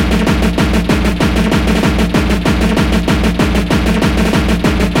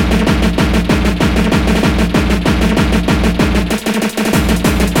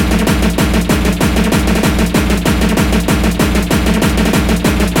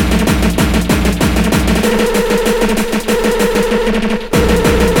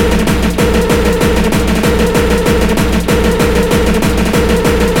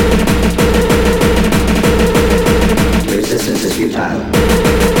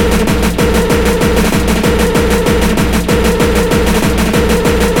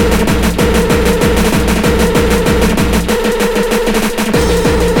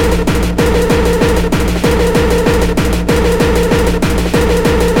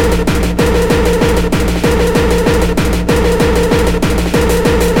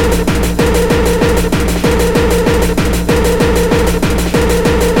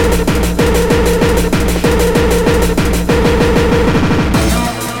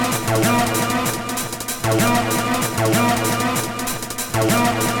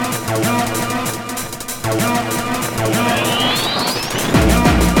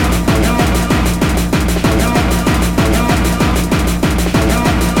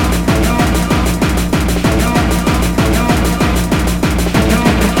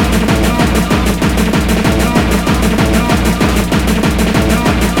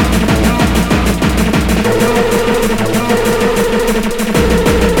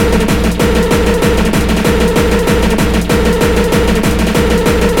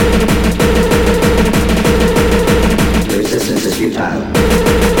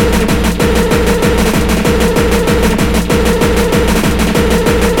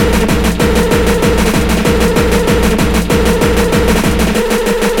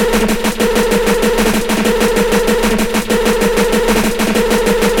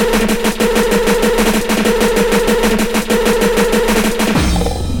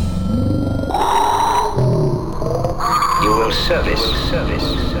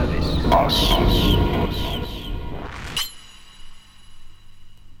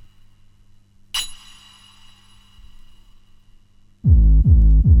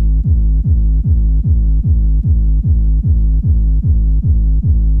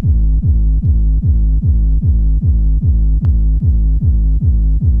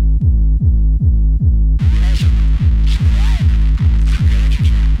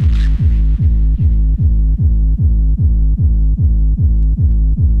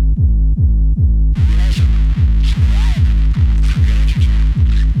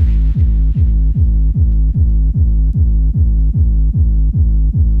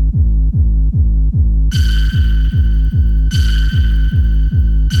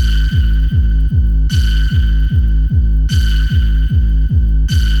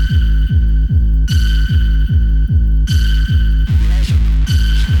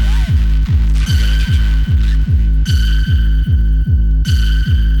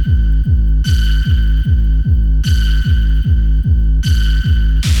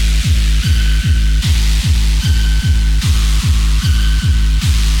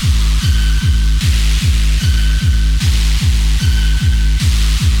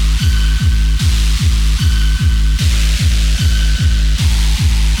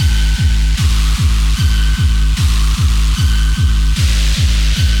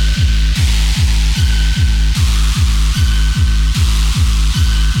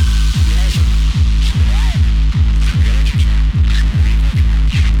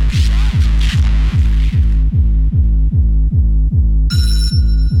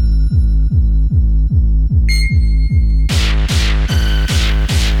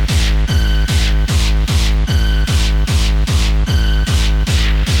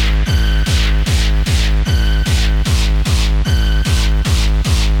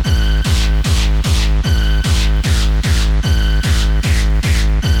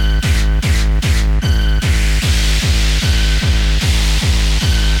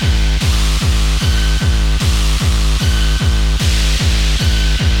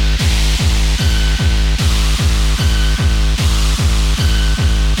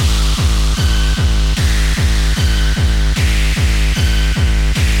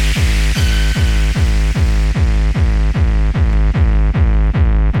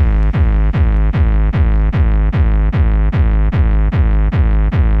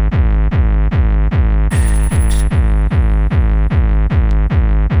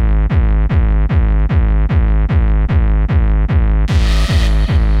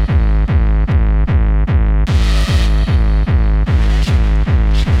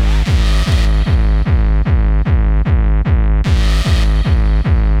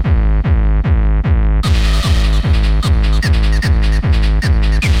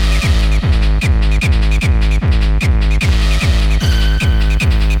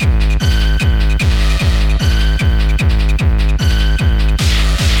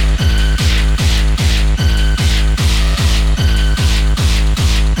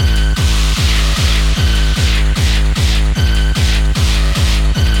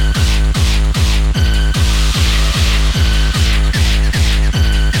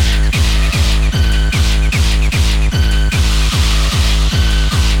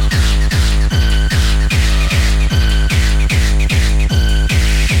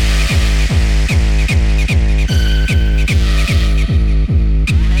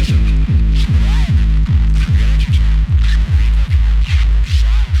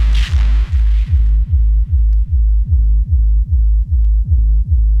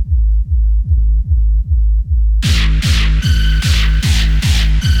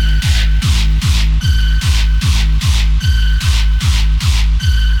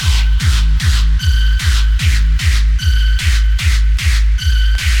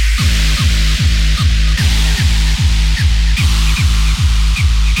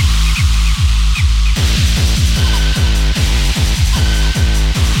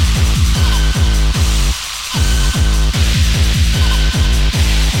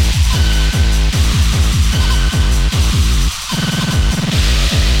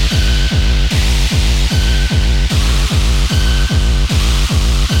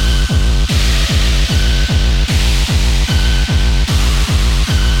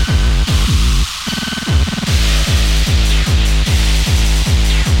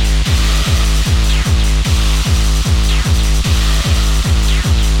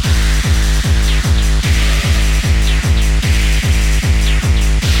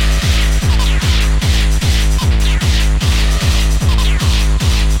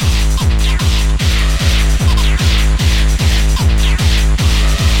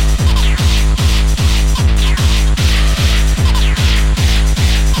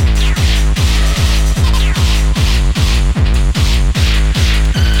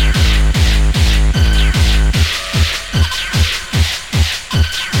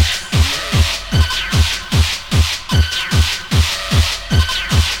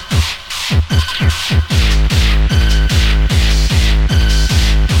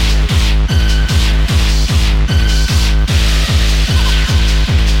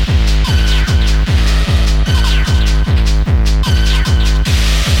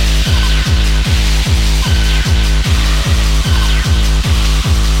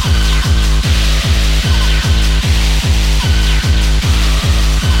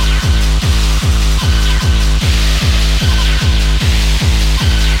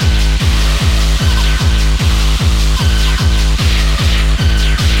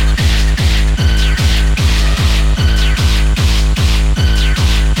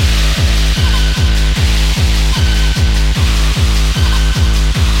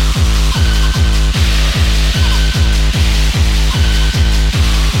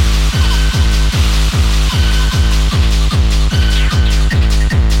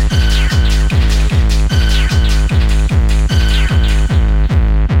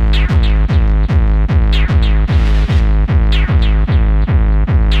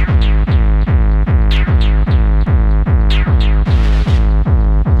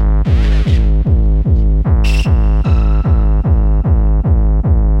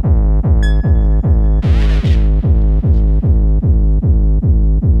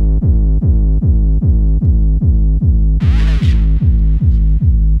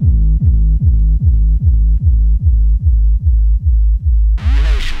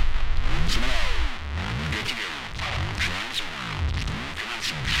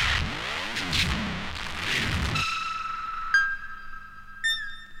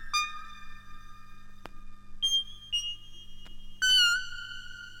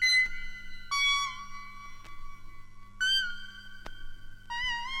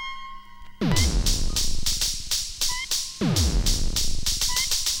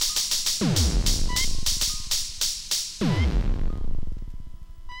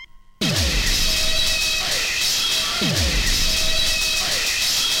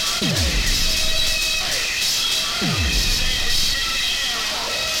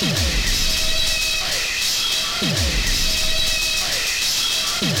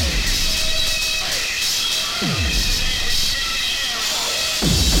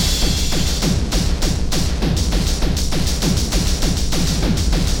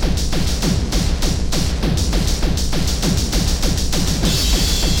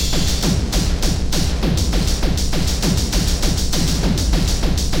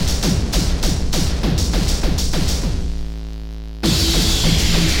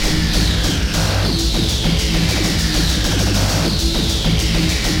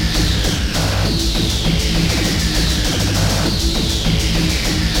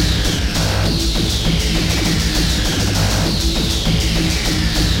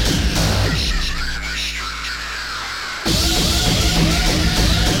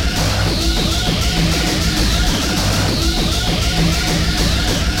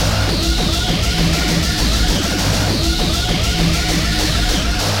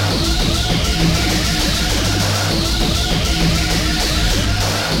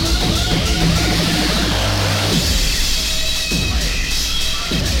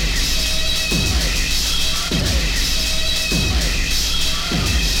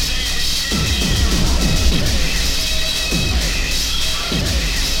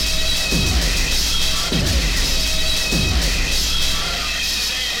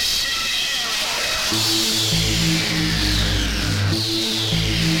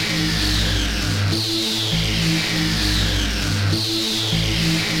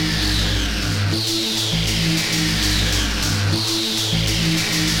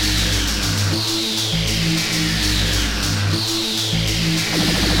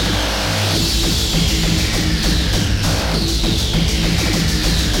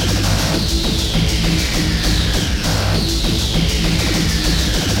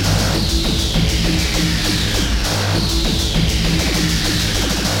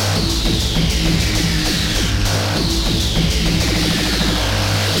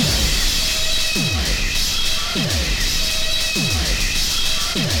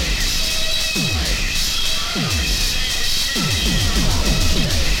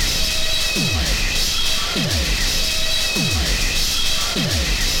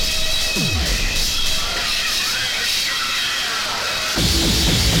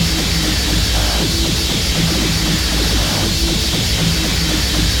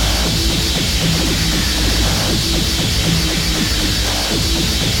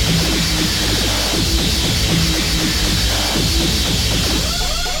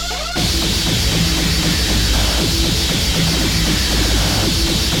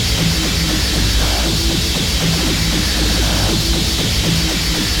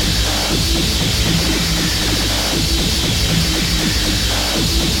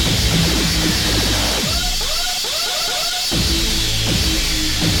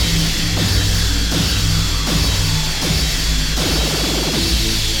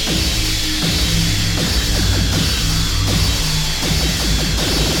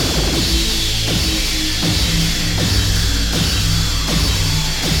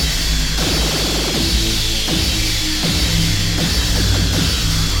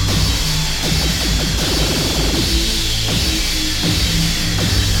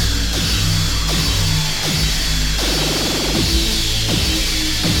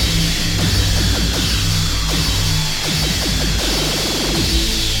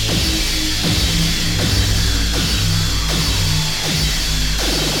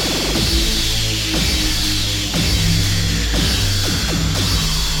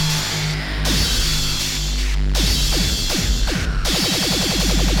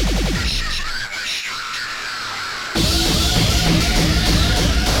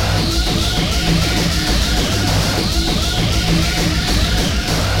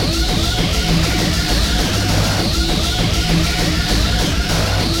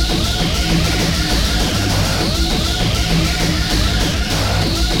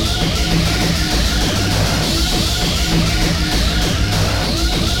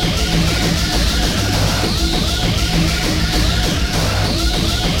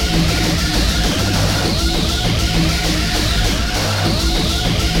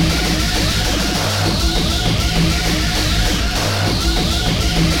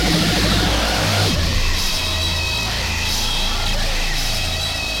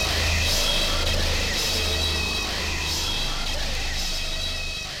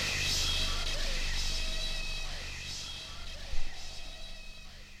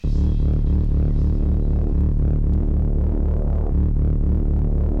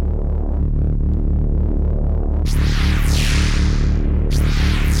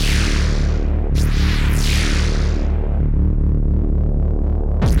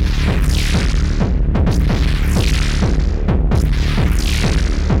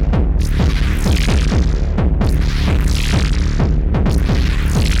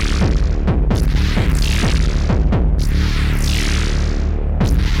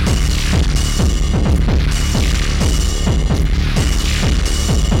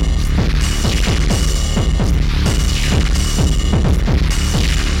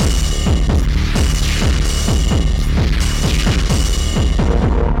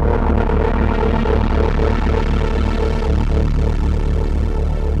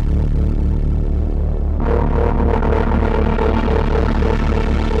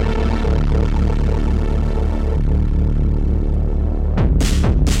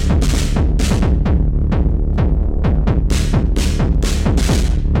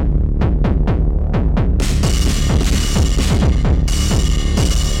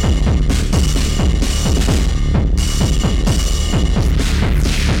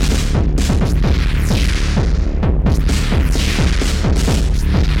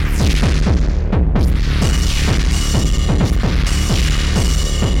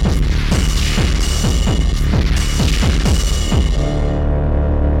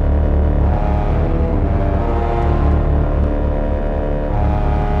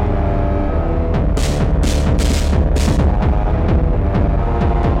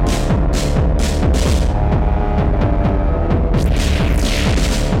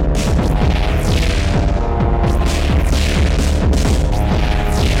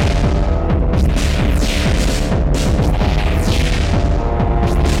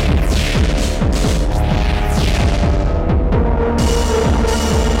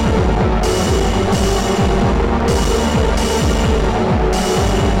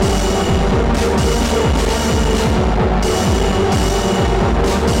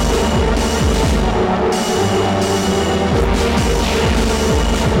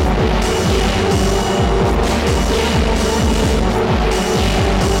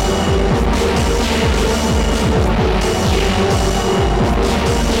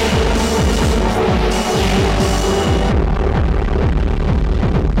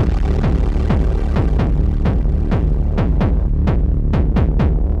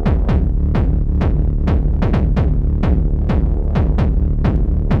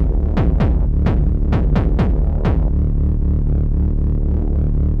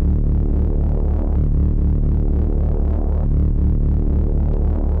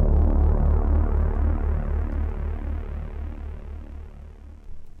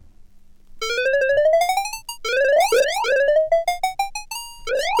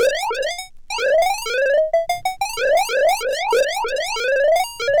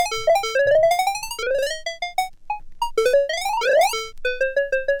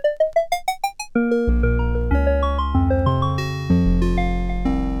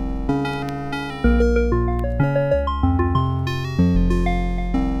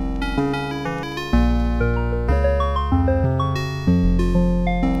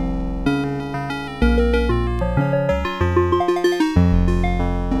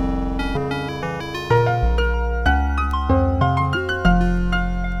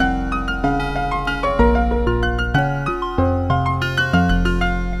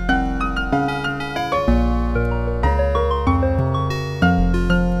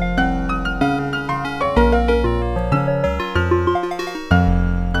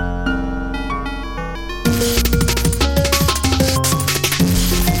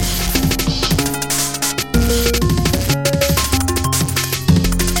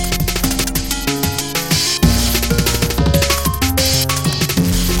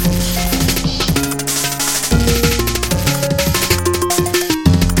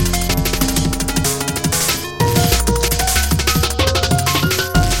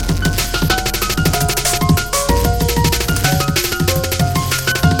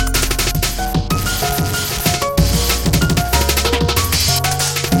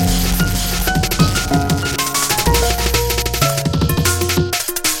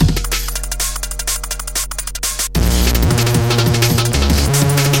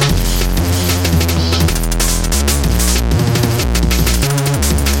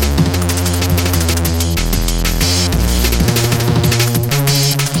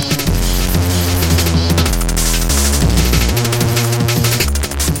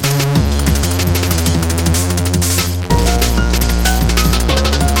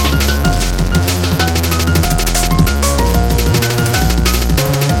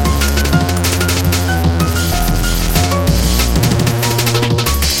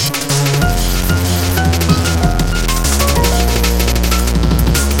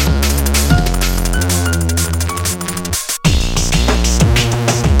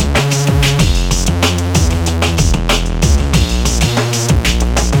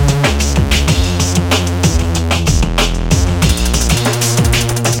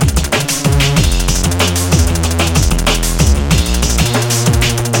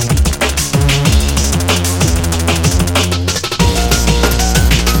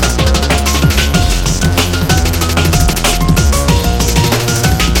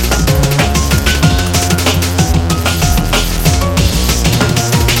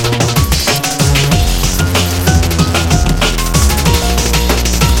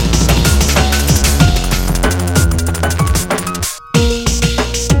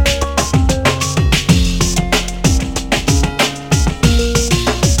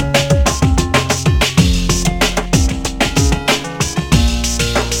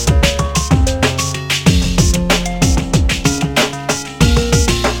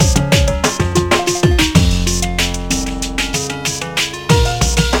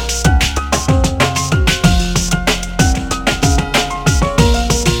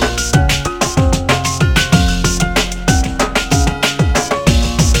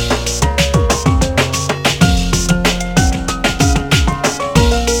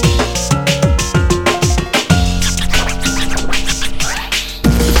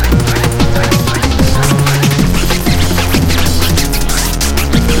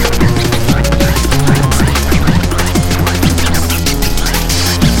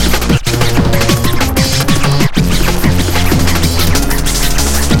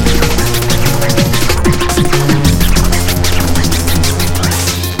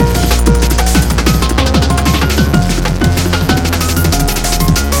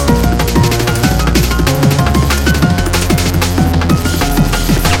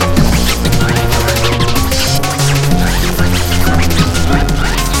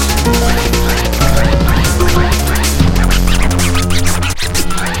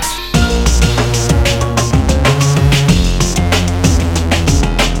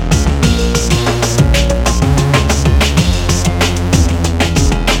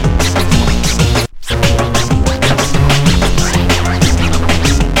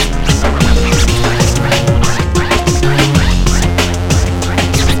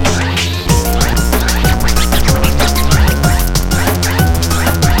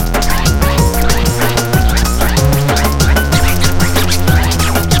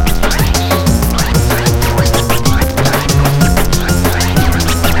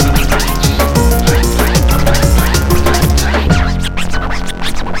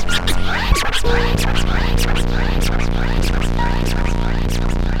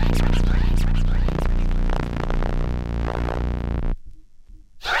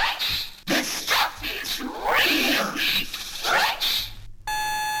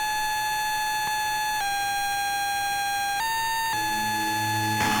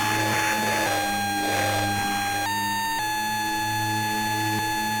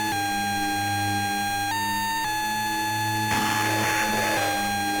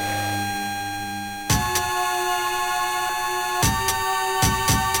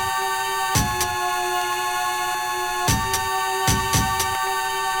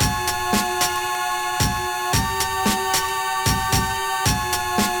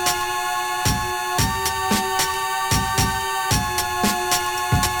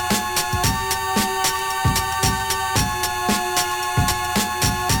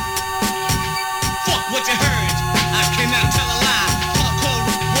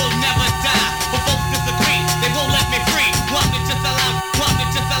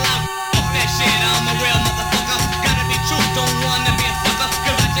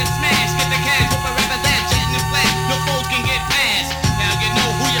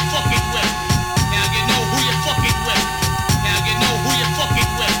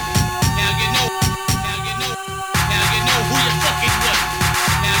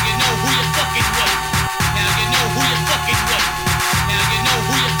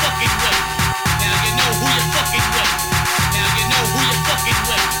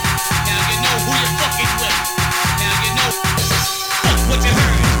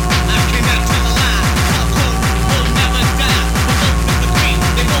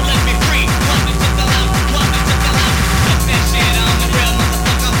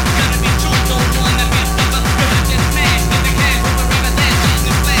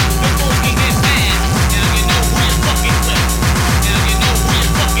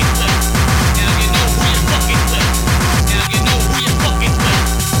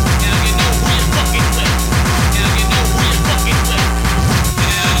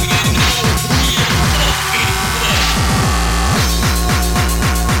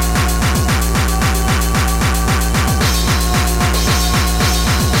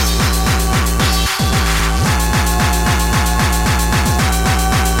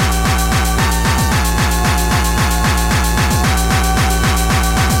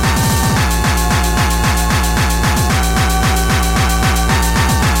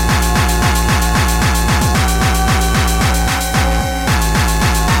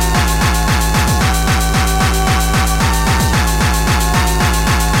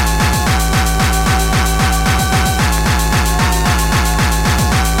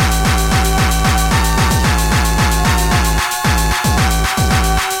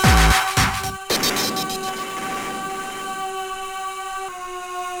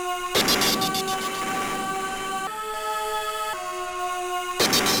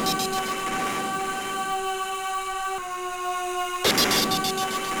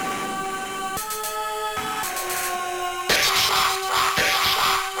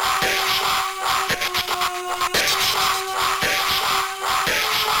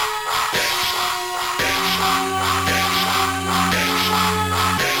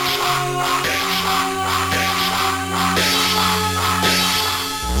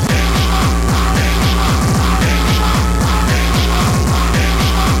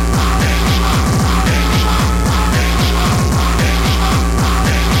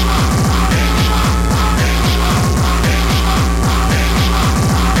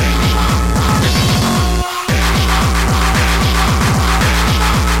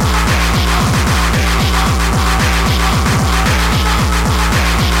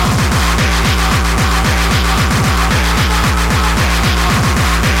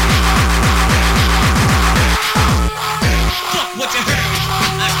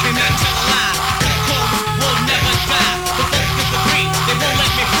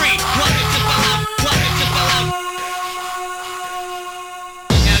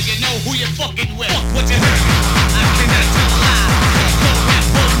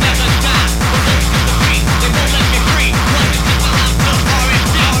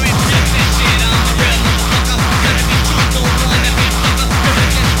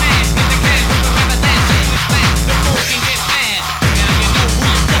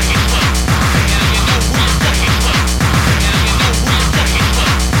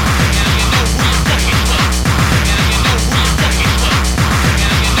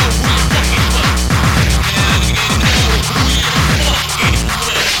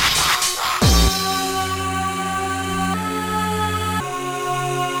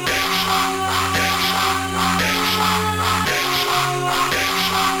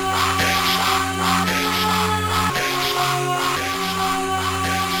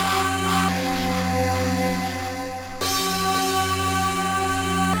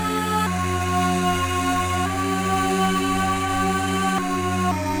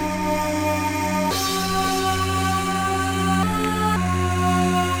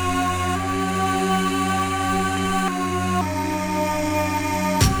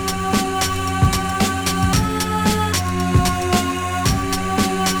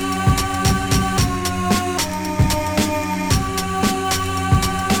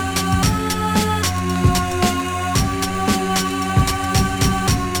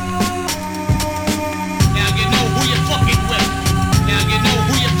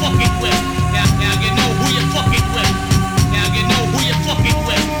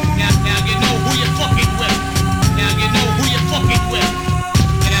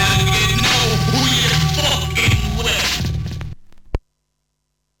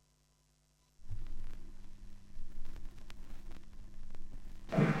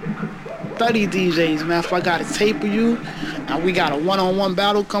 study DJs, man. If I got a tape of you and we got a one-on-one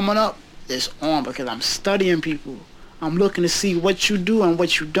battle coming up, it's on because I'm studying people. I'm looking to see what you do and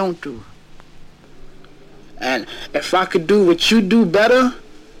what you don't do. And if I could do what you do better,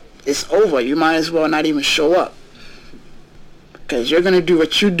 it's over. You might as well not even show up. Because you're going to do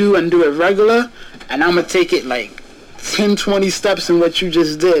what you do and do it regular, and I'm going to take it like 10, 20 steps in what you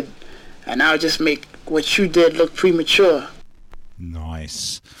just did. And I'll just make what you did look premature.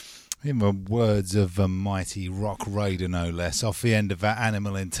 Nice. In the words of a mighty Rock Raider, no less, off the end of that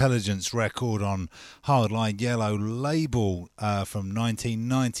Animal Intelligence record on Hardline Yellow label from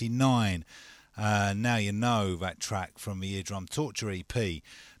 1999. Now You Know, that track from the Eardrum Torture EP.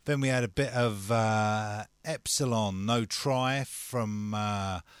 Then we had a bit of Epsilon, No Try from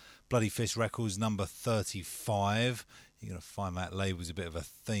Bloody Fist Records number 35. You're going to find that label's a bit of a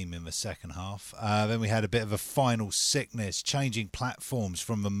theme in the second half. Then we had a bit of a Final Sickness, Changing Platforms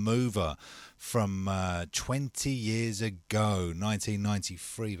from The Mover from 20 years ago,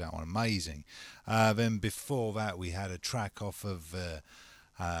 1993, that one, amazing. Then before that we had a track off of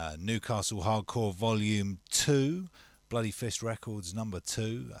Newcastle Hardcore Volume 2, Bloody Fist Records number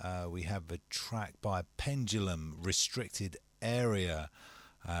 2. We have a track by Pendulum, Restricted Area.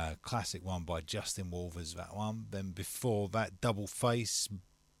 Classic one by Justin Wolvers, that one. Then before that, Double Face,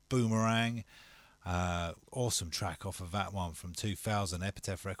 Boomerang. Awesome track off of that one from 2000,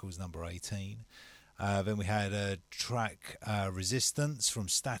 Epitaph Records number 18. Then we had a track, Resistance from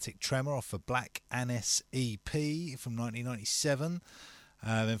Static Tremor off of Black Annis EP from 1997.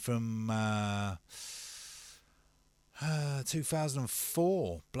 Then from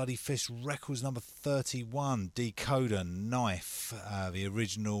 2004, Bloody Fist Records number 31, Decoder Knife, the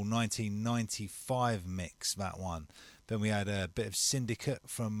original 1995 mix, that one. Then we had a bit of Syndicate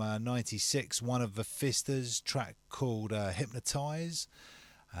from 96, One of the Fisters, track called Hypnotize.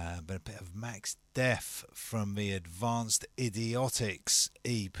 But a bit of Max Def from the Advanced Idiotics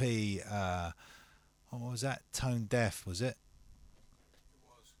EP. What was that? Tone Deaf, was it? It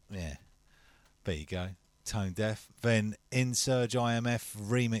was. Yeah. There you go. Tone Deaf. Then Insurge IMF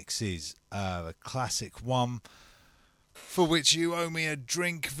remixes, a classic one for which you owe me a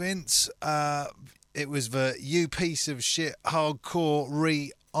drink, Vince. It was the You Piece of Shit Hardcore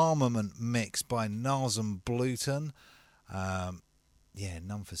Rearmament mix by Narzum Bluton. Yeah,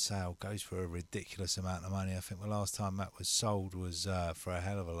 none for sale, goes for a ridiculous amount of money. I think the last time that was sold was for a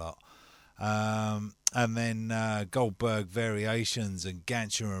hell of a lot. And then Goldberg Variations and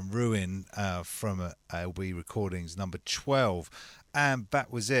Gancher and Ruin from LB Recordings number 12. And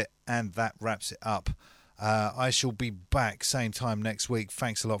that was it, and that wraps it up. I shall be back same time next week.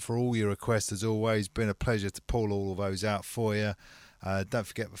 Thanks a lot for all your requests, as always. Been a pleasure to pull all of those out for you. Don't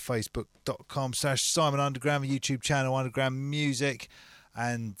forget the facebook.com/Simon Underground, the YouTube channel Underground Music.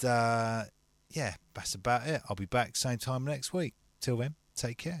 And yeah, that's about it. I'll be back same time next week. Till then,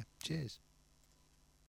 take care. Cheers.